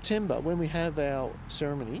 So in September, when we have our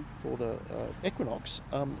ceremony for the equinox,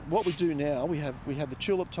 what we do now, we have the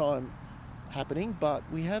tulip time happening, but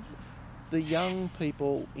we have the young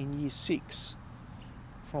people in Year 6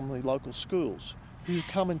 from the local schools who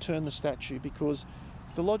come and turn the statue, because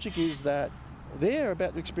the logic is that they're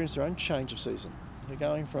about to experience their own change of season. They're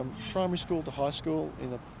going from primary school to high school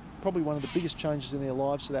in probably one of the biggest changes in their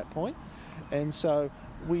lives to that point. And so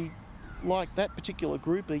we like that particular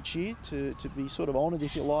group each year to be sort of honoured,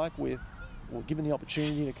 if you like, or given the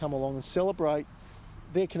opportunity to come along and celebrate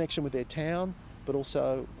their connection with their town, but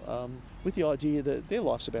also with the idea that their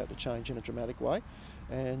life's about to change in a dramatic way.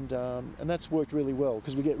 And that's worked really well,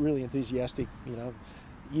 because we get really enthusiastic,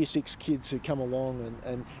 Year 6 kids who come along,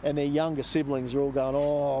 and their younger siblings are all going,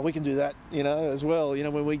 oh, we can do that, as well,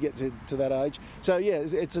 when we get to that age. So yeah,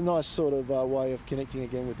 it's a nice sort of way of connecting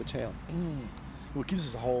again with the town. Well, it gives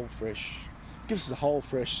us a whole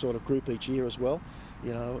fresh sort of group each year as well,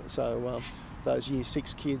 so those Year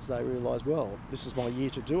 6 kids, they realise, well, this is my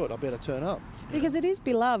year to do it, I better turn up. Because it is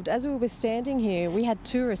beloved. As we were standing here, we had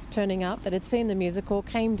tourists turning up that had seen the musical,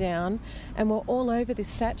 came down, and were all over this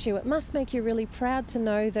statue. It must make you really proud to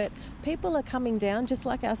know that people are coming down, just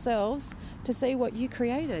like ourselves, to see what you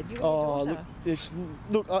created, you and your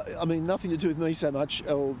daughter. I mean, nothing to do with me so much,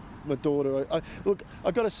 or my daughter.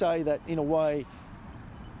 I've got to say that, in a way,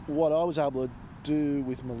 what I was able to do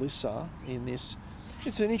with Melissa in this,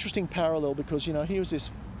 it's an interesting parallel, because, here was this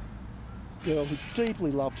girl who deeply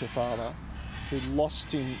loved her father, who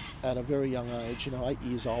lost him at a very young age, 8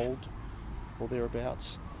 years old or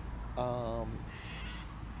thereabouts,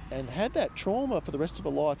 and had that trauma for the rest of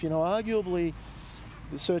her life. Arguably,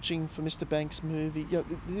 the Searching for Mr. Banks movie,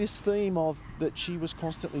 this theme of that she was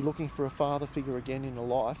constantly looking for a father figure again in her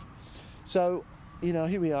life. So,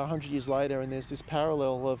 here we are 100 years later, and there's this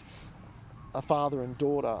parallel of a father and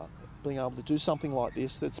daughter being able to do something like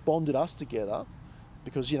this that's bonded us together,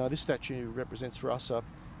 because, this statue represents for us a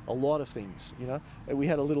lot of things, And we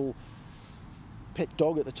had a little pet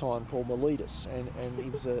dog at the time called Miletus, and he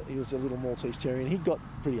was a little Maltese Terrier, and he got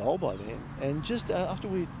pretty old by then. And just after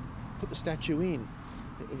we put the statue in,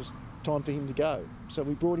 it was time for him to go. So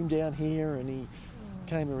we brought him down here, and he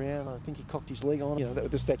came around. I think he cocked his leg on.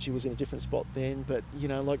 The statue was in a different spot then, but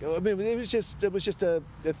it was just a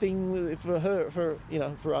thing for her,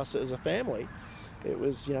 for us as a family. It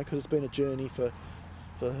was, because it's been a journey for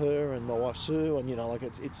her and my wife Sue, and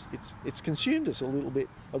it's consumed us a little bit,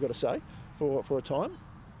 I've got to say, for a time,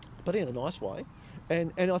 but in a nice way.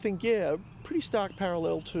 And I think, a pretty stark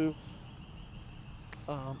parallel to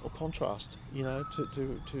or contrast,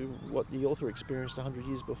 to what the author experienced 100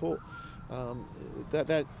 years before.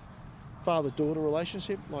 That father-daughter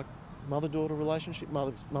relationship, like mother-daughter relationship,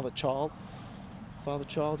 mother-child,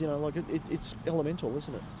 father-child, it's elemental,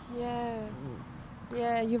 isn't it? Yeah.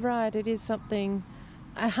 Yeah, you're right. It is something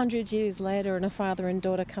 100 years later, and a father and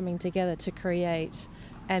daughter coming together to create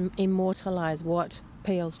and immortalise what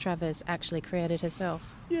P. Ellis Travers actually created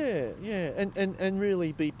herself. Yeah, and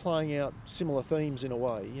really be playing out similar themes in a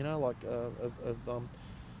way,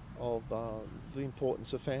 of the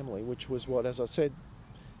importance of family, which was what, as I said,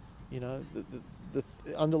 the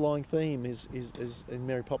underlying theme is in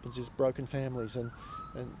Mary Poppins is broken families and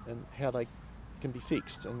how they can be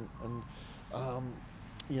fixed, and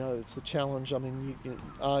it's the challenge. I mean, you can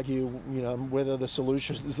argue, whether the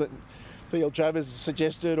solutions that P.L. Travers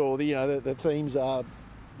suggested or the themes are,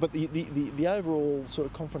 but the overall sort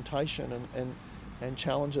of confrontation and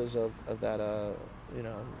challenges of that are,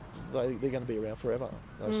 they're going to be around forever.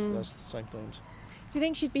 Those same themes. Do you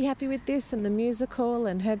think she'd be happy with this and the musical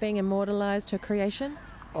and her being immortalised, her creation?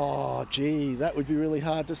 Oh, gee, that would be really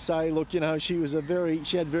hard to say. Look, she was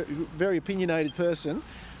she had a very opinionated person.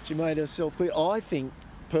 She made herself clear. I think,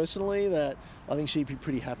 personally, that I think she'd be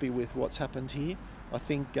pretty happy with what's happened here. I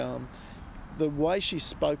think the way she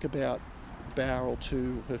spoke about Bowral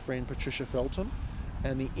to her friend Patricia Feltham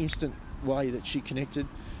and the instant way that she connected,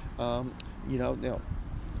 now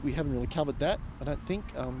we haven't really covered that, I don't think.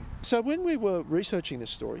 So when we were researching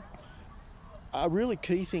this story, a really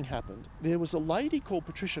key thing happened. There was a lady called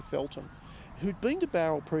Patricia Feltham who'd been to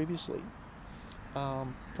Bowral previously,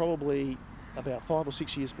 probably about 5 or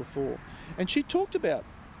 6 years before, and she talked about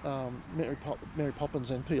Mary Poppins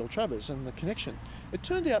and P.L. Travers and the connection. It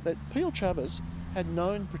turned out that P.L. Travers had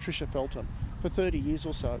known Patricia Feltham for 30 years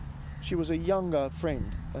or so. She was a younger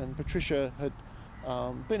friend, and Patricia had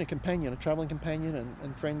been a companion, a travelling companion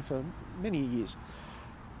and friend for many years.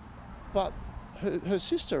 But her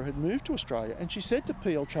sister had moved to Australia, and she said to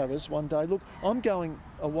P.L. Travers one day, "Look, I'm going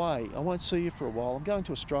away. I won't see you for a while. I'm going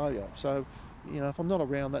to Australia. So, if I'm not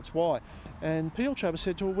around, that's why." And P.L. Travers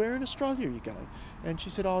said to her, "Where in Australia are you going?" And she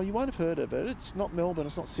said, "Oh, you won't have heard of it. It's not Melbourne,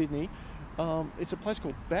 it's not Sydney. It's a place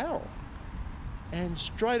called Bowral." And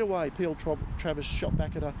straight away, P.L. Travers shot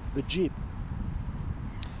back at her, "The Jib."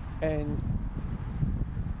 And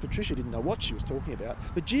Patricia didn't know what she was talking about.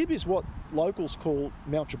 The Jib is what locals call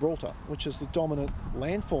Mount Gibraltar, which is the dominant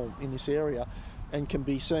landform in this area and can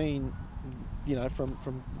be seen,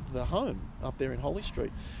 from the home up there in Holly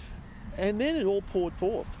Street. And then it all poured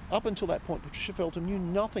forth. Up until that point, Patricia Feltham knew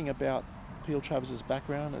nothing about P.L. Travers'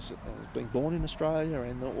 background as being born in Australia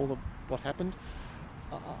and what happened.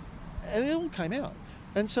 And it all came out.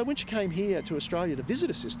 And so when she came here to Australia to visit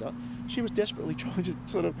her sister, she was desperately trying to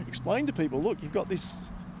sort of explain to people, look, you've got this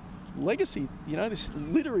legacy, this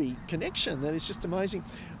literary connection that is just amazing.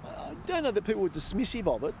 I don't know that people were dismissive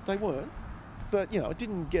of it. They weren't. But, it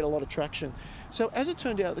didn't get a lot of traction. So as it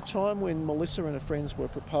turned out, at the time when Melissa and her friends were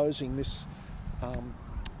proposing this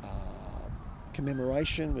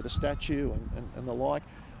commemoration with a statue and the like,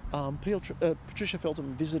 Patricia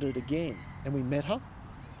Feltham visited again, and we met her,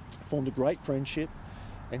 formed a great friendship,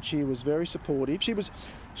 and she was very supportive. She was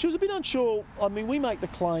a bit unsure. I mean, we make the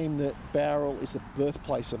claim that Bowral is the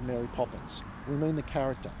birthplace of Mary Poppins. We mean the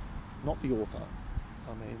character, not the author.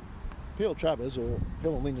 I mean, P.L. Travers or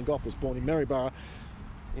Helen Lyndon Gough was born in Maryborough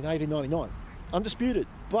in 1899. Undisputed.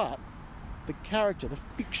 But the character, the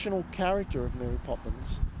fictional character of Mary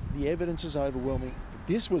Poppins, the evidence is overwhelming that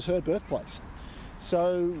this was her birthplace.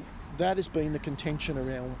 So that has been the contention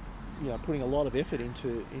around, putting a lot of effort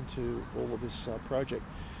into all of this project.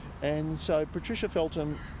 And so Patricia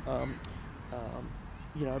Feltham,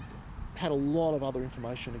 had a lot of other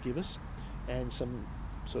information to give us and some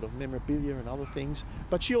sort of memorabilia and other things.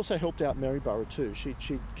 But she also helped out Maryborough too.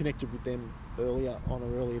 She connected with them earlier on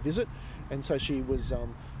her earlier visit, and so she was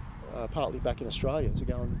partly back in Australia to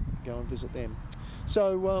go and visit them.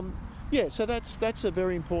 So so that's a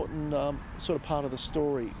very important sort of part of the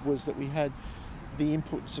story, was that we had the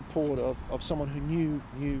input and support of someone who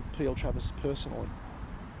knew P.L. Travers personally.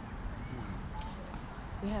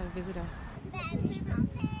 We have a visitor.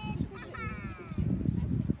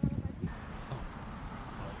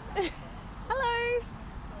 Hello.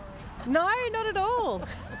 No, not at all.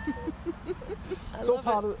 It's all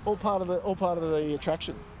part of the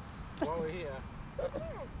attraction. While we're here.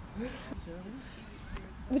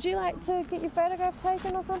 Would you like to get your photograph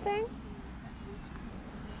taken or something?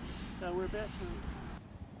 So we're about to.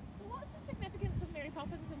 So what's the significance of Mary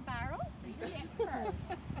Poppins and Bowral? Are you the experts?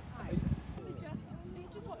 They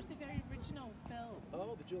just watched the very original film.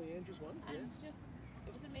 Oh, the Julie Andrews one. And it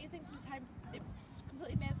was amazing just how they were just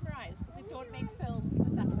completely mesmerised, because they don't make films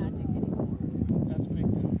with that magic anymore. Aspect,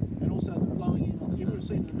 and also the blowing in on. You would have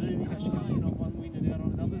seen in the movie how she comes in on one wind and out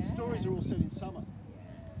on another. The stories are all set in summer,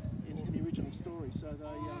 in the original story. So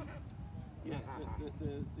they,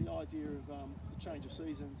 the idea of the change of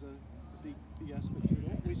seasons are a big aspect of it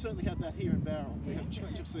all. We certainly have that here in Bowral. We have a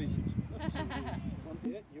change of seasons.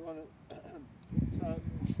 Yeah, you want to. So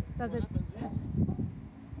Does what it? happens is.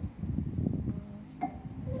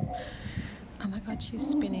 Oh my God, she's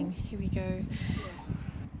spinning. Here we go.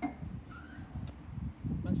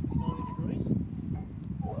 Basically 90 degrees.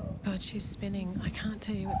 God, she's spinning. I can't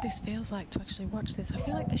tell you what this feels like to actually watch this. I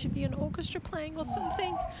feel like there should be an orchestra playing or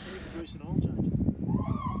something. We need to do an oil change.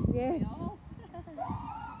 Yeah.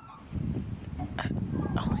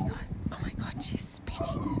 Oh my God, she's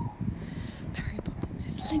spinning. Mary Poppins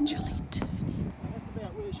is literally turning. So that's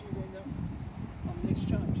about where she'd end up on the next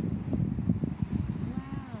change.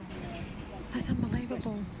 That's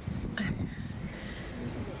unbelievable.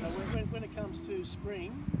 So when it comes to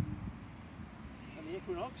spring and the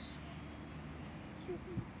equinox, she'll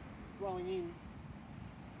be blowing in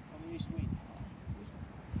on the east wind.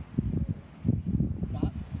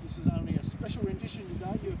 But this is only a special rendition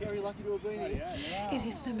today. You're very lucky to have been here. It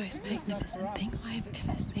is the most magnificent thing I've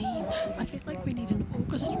ever seen. I feel like we need an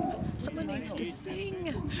orchestra. Someone needs to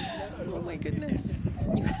sing. Oh my goodness.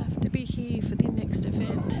 You have to be here for the next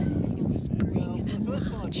event in spring and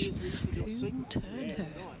March. Who will turn her?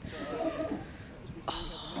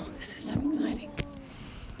 Oh, this is so exciting.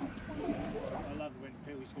 I love when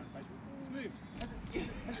people just go on Facebook. It's moved.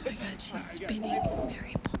 Oh my God, she's spinning.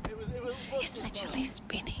 Mary Poppins is literally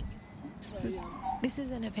spinning. This is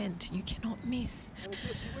an event you cannot miss.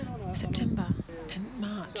 September and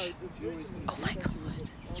March. Oh my God,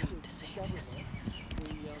 you have to see this.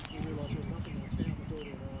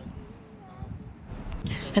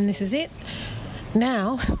 And this is it.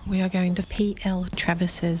 Now we are going to P.L.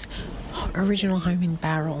 Travis's original home in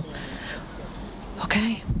Barrel.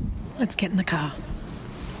 Okay, let's get in the car.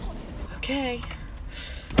 Okay,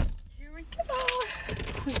 here we go.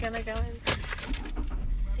 We're gonna go and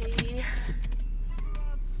see.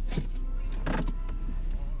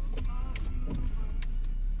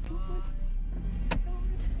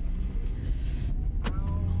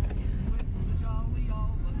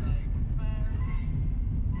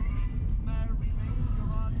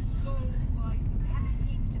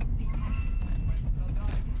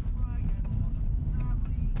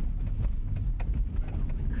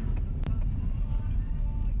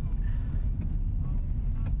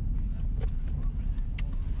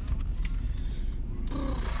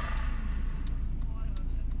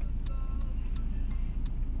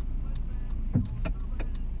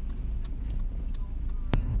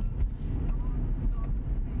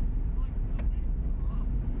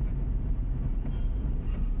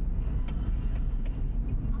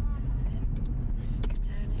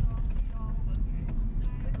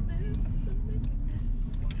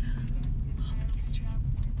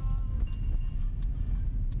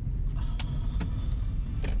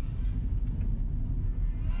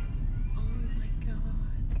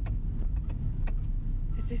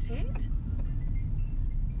 Is this it?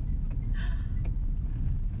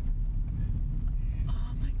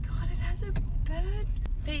 Oh my God, it has a bird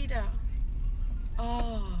feeder.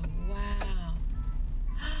 Oh, wow.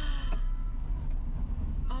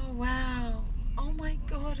 Oh, wow. Oh my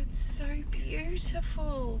God, it's so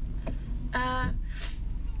beautiful.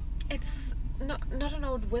 It's not an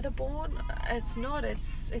old Weatherbourne. It's not.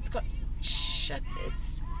 It's got shut.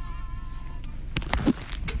 It's.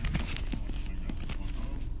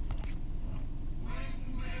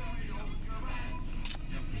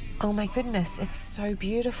 Oh my goodness, it's so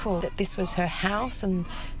beautiful that this was her house, and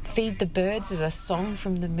Feed the Birds is a song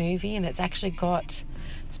from the movie, and it's actually got,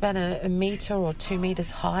 it's about a metre or 2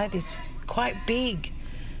 metres high, this quite big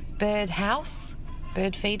bird house,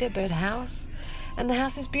 bird feeder, bird house. And the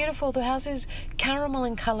house is beautiful. The house is caramel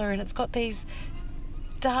in colour, and it's got these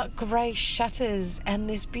dark grey shutters and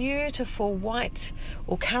this beautiful white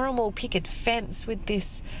or caramel picket fence with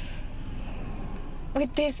this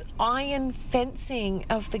iron fencing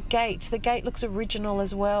of the gate. The gate looks original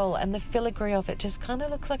as well, and the filigree of it just kind of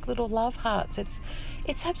looks like little love hearts. It's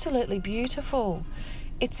absolutely beautiful.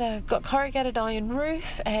 It's got corrugated iron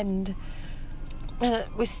roof and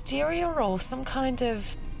wisteria or some kind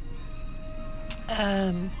of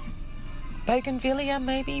bougainvillea,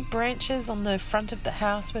 maybe, branches on the front of the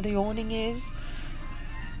house where the awning is.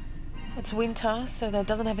 It's winter, so that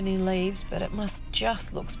doesn't have any leaves, but it must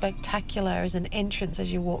just look spectacular as an entrance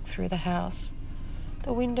as you walk through the house.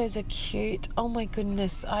 The windows are cute. Oh my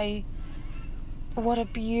goodness, what a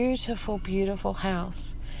beautiful, beautiful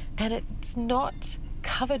house. And it's not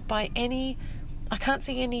covered by I can't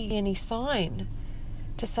see any sign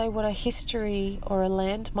to say what a history or a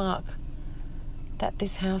landmark that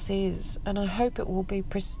this house is. And I hope it will be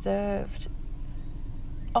preserved.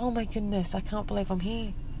 Oh my goodness, I can't believe I'm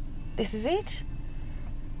here. This is it.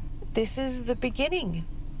 This is the beginning.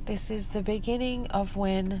 This is the beginning of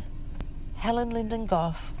when Helen Linden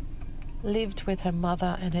Gough lived with her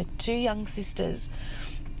mother and her 2 young sisters.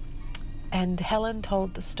 And Helen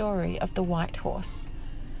told the story of the White Horse,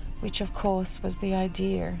 which of course was the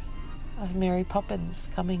idea of Mary Poppins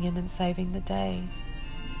coming in and saving the day.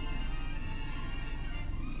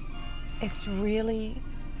 It's really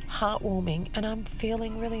heartwarming, and I'm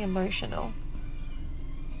feeling really emotional.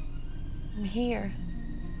 I'm here.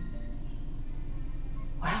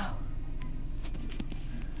 Wow.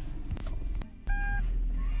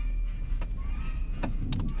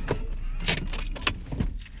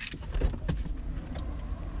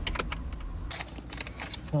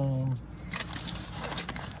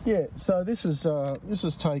 Yeah, so this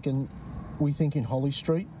is taken, we think, in Holly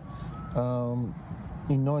Street in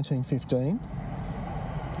 1915.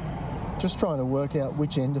 just trying to work out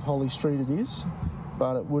which end of Holly Street it is,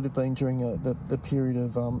 but it would have been during the period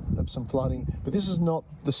of some flooding. But this is not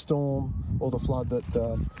the storm or the flood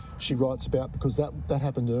that she writes about, because that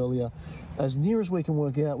happened earlier. As near as we can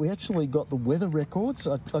work out, we actually got the weather records.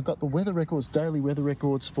 I got the weather records, daily weather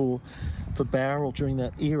records for Bowral during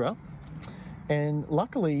that era. And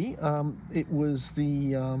luckily, it was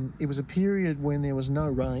a period when there was no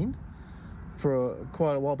rain for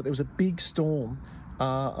quite a while, but there was a big storm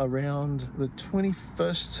around the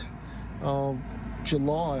 21st of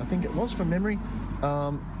July, I think it was from memory,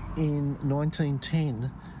 in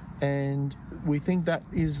 1910, and we think that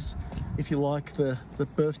is, if you like, the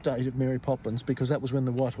birth date of Mary Poppins, because that was when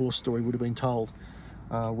the White Horse story would have been told,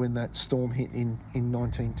 when that storm hit in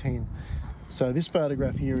 1910. So this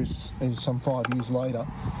photograph here is some 5 years later,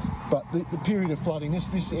 but the period of flooding,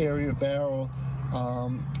 this area of Bowral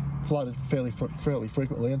flooded fairly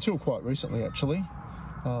frequently until quite recently, actually.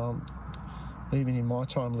 Even in my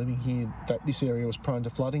time living here, that this area was prone to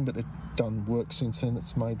flooding, but they've done work since then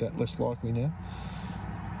that's made that less likely now.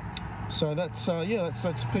 So that's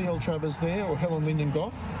P.L. Travers there, or Helen Linden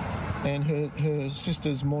Goff, and her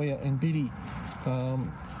sisters Moya and Biddy,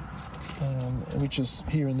 which is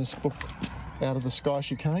here in this book, Out of the Sky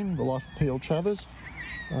She Came, The Life of P.L. Travers,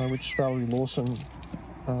 which Valerie Lawson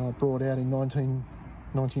brought out in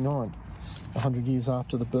 1999, 100 years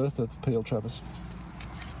after the birth of P.L. Travers.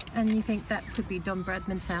 And you think that could be Don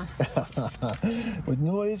Bradman's house? Well,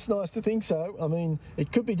 no, it's nice to think so. I mean,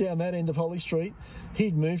 it could be down that end of Holly Street.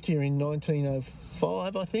 He'd moved here in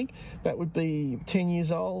 1905, I think. That would be 10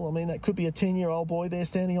 years old. I mean, that could be a 10-year-old boy there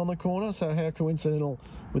standing on the corner. So how coincidental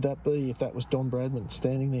would that be if that was Don Bradman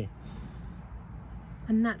standing there?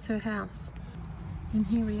 And that's her house. And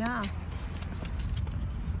here we are.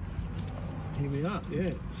 Here we are,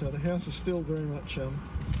 yeah. So the house is still very much...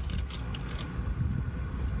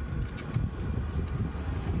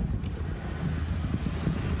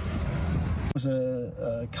 It was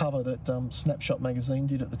a cover that Snapshot magazine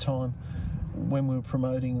did at the time when we were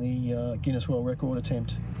promoting the Guinness World Record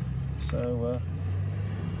attempt. So.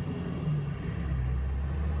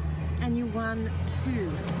 And you won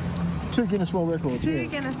two Guinness World Records. Two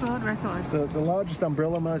Guinness World Records. The largest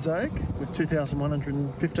umbrella mosaic with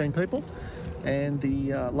 2,115 people, and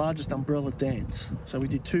the largest umbrella dance. So we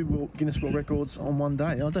did two Guinness World Records on one day.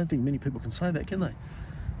 I don't think many people can say that, can they?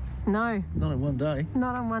 No. Not in one day.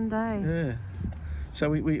 Not on one day. Yeah.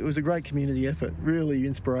 So it was a great community effort. Really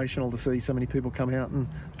inspirational to see so many people come out and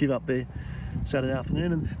give up their Saturday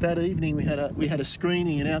afternoon. And that evening we had a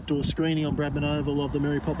screening, an outdoor screening on Bradman Oval of the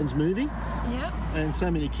Mary Poppins movie. Yeah. And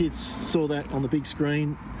so many kids saw that on the big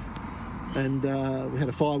screen. And we had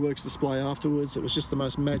a fireworks display afterwards. It was just the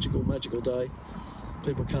most magical day.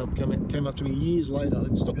 People came up to me years later.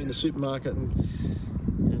 They'd stop me in the supermarket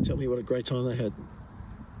and tell me what a great time they had.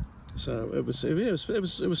 So it was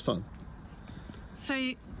fun.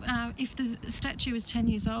 So if the statue is 10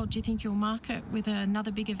 years old, do you think you'll mark it with another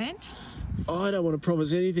big event? I don't want to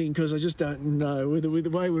promise anything because I just don't know. With the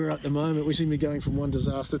way we're at the moment, we seem to be going from one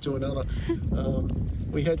disaster to another.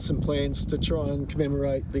 We had some plans to try and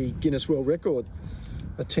commemorate the Guinness World Record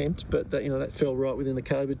attempt, but that fell right within the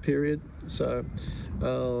COVID period. So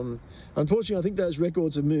unfortunately, I think those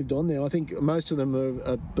records have moved on now. I think most of them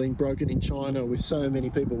are being broken in China with so many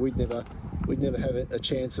people. We'd never have a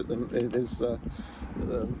chance at them.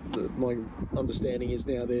 My understanding is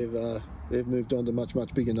now they've moved on to much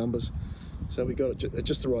bigger numbers. So we got it at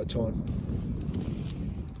just the right time.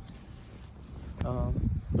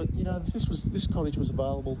 But this college was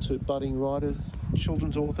available to budding writers,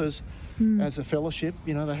 children's authors, as a fellowship.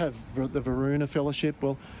 They have the Varuna Fellowship.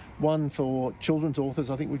 Well, one for children's authors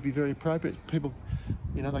I think would be very appropriate. People,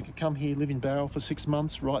 they could come here, live in Bowral for 6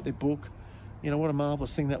 months, write their book. What a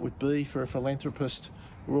marvellous thing that would be for a philanthropist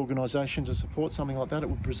or organisation to support something like that. It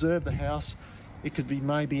would preserve the house. It could be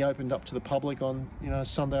maybe opened up to the public on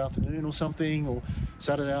Sunday afternoon or something, or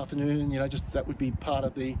Saturday afternoon. Just that would be part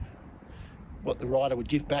of what the writer would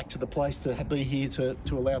give back to the place, to be here to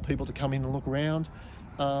allow people to come in and look around.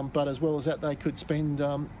 But as well as that, they could spend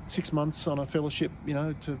 6 months on a fellowship,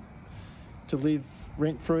 to live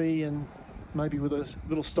rent-free and maybe with a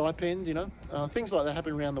little stipend, Things like that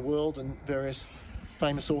happen around the world in various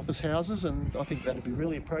famous authors' houses, and I think that would be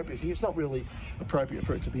really appropriate here. It's not really appropriate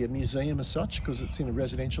for it to be a museum as such because it's in a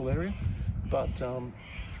residential area, but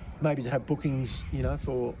maybe to have bookings,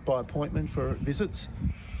 by appointment for visits.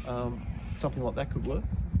 Something like that could work.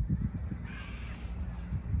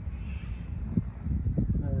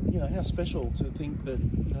 How special to think that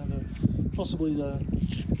possibly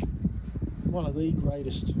one of the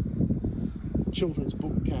greatest children's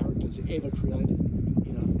book characters ever created,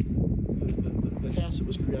 house that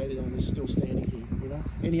was created on is still standing here. You know,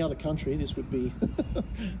 any other country, this would be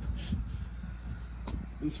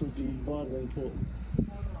vitally important.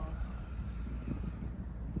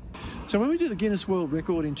 So when we did the Guinness World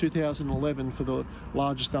Record in 2011 for the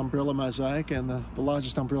largest umbrella mosaic and the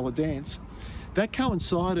largest umbrella dance, that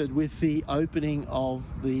coincided with the opening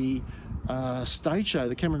of the stage show,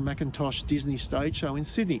 the Cameron McIntosh Disney stage show in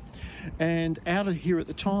Sydney. And out of here at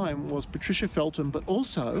the time was Patricia Felton, but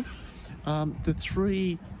also the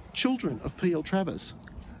 3 children of P.L. Travers,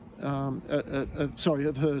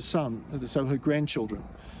 of her son, so her grandchildren.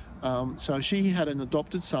 So she had an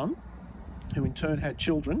adopted son who in turn had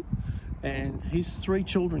children, and his 3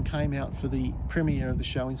 children came out for the premiere of the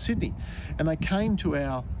show in Sydney, and they came to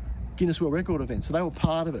our Guinness World Record event, so they were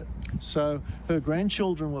part of it. So her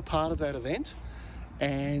grandchildren were part of that event,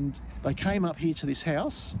 and they came up here to this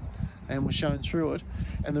house and were shown through it.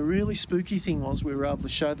 And the really spooky thing was we were able to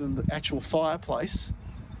show them the actual fireplace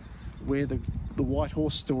where the White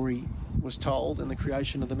Horse story was told and the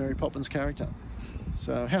creation of the Mary Poppins character.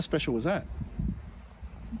 So how special was that?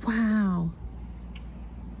 Wow.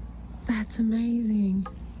 That's amazing.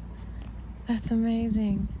 That's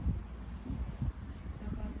amazing.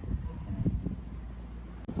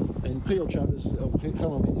 And P.L. Travers,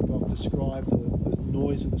 Helen Mendengoff described the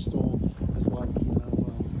noise of the storm as like,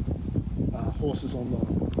 horses on the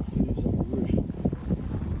hooves on the roof.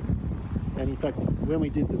 And in fact, when we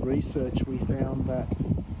did the research, we found that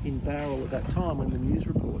in Bowral at that time, when the news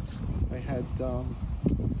reports, they had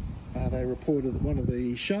they reported that one of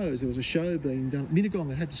the shows, there was a show being done at Mittagong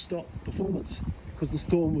that had to stop performance because the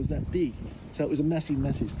storm was that big. So it was a massive,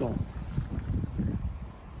 massive storm.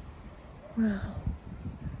 Wow.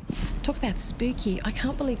 Talk about spooky. I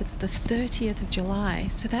can't believe it's the 30th of July.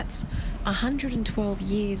 So that's 112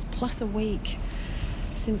 years plus a week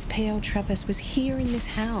since P.L. Travers was here in this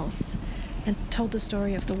house and told the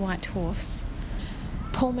story of the White Horse.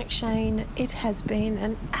 Paul McShane, it has been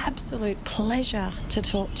an absolute pleasure to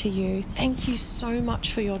talk to you. Thank you so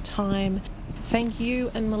much for your time. Thank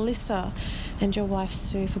you and Melissa and your wife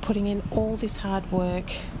Sue for putting in all this hard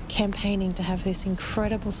work, campaigning to have this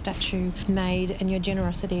incredible statue made, and your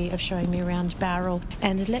generosity of showing me around Bowral.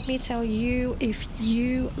 And let me tell you, if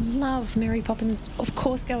you love Mary Poppins, of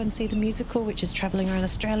course go and see the musical, which is travelling around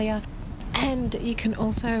Australia. And you can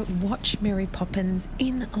also watch Mary Poppins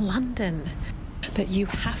in London. But you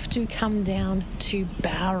have to come down to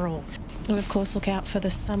Bowral. And of course, look out for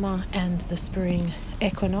the summer and the spring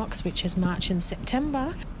equinox, which is March and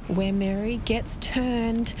September, where Mary gets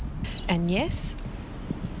turned. And yes,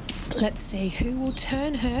 let's see who will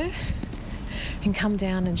turn her and come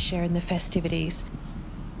down and share in the festivities.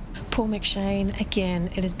 Paul McShane, again,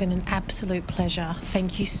 it has been an absolute pleasure.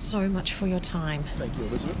 Thank you so much for your time. Thank you,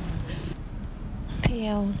 Elizabeth.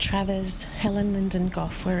 P.L. Travers, Helen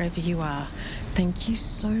Lindengoff, wherever you are, thank you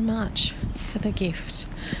so much for the gift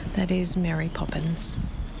that is Mary Poppins.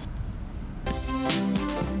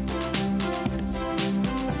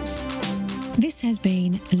 This has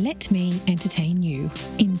been Let Me Entertain You,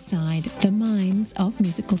 inside the minds of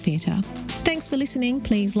musical theatre. Thanks for listening.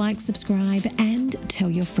 Please like, subscribe and tell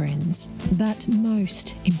your friends. But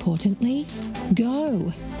most importantly,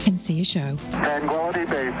 go and see a show. Tranquility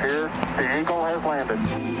Base here. The Eagle has landed.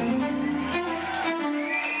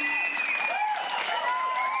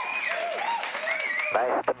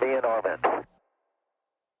 Nice to be in orbit.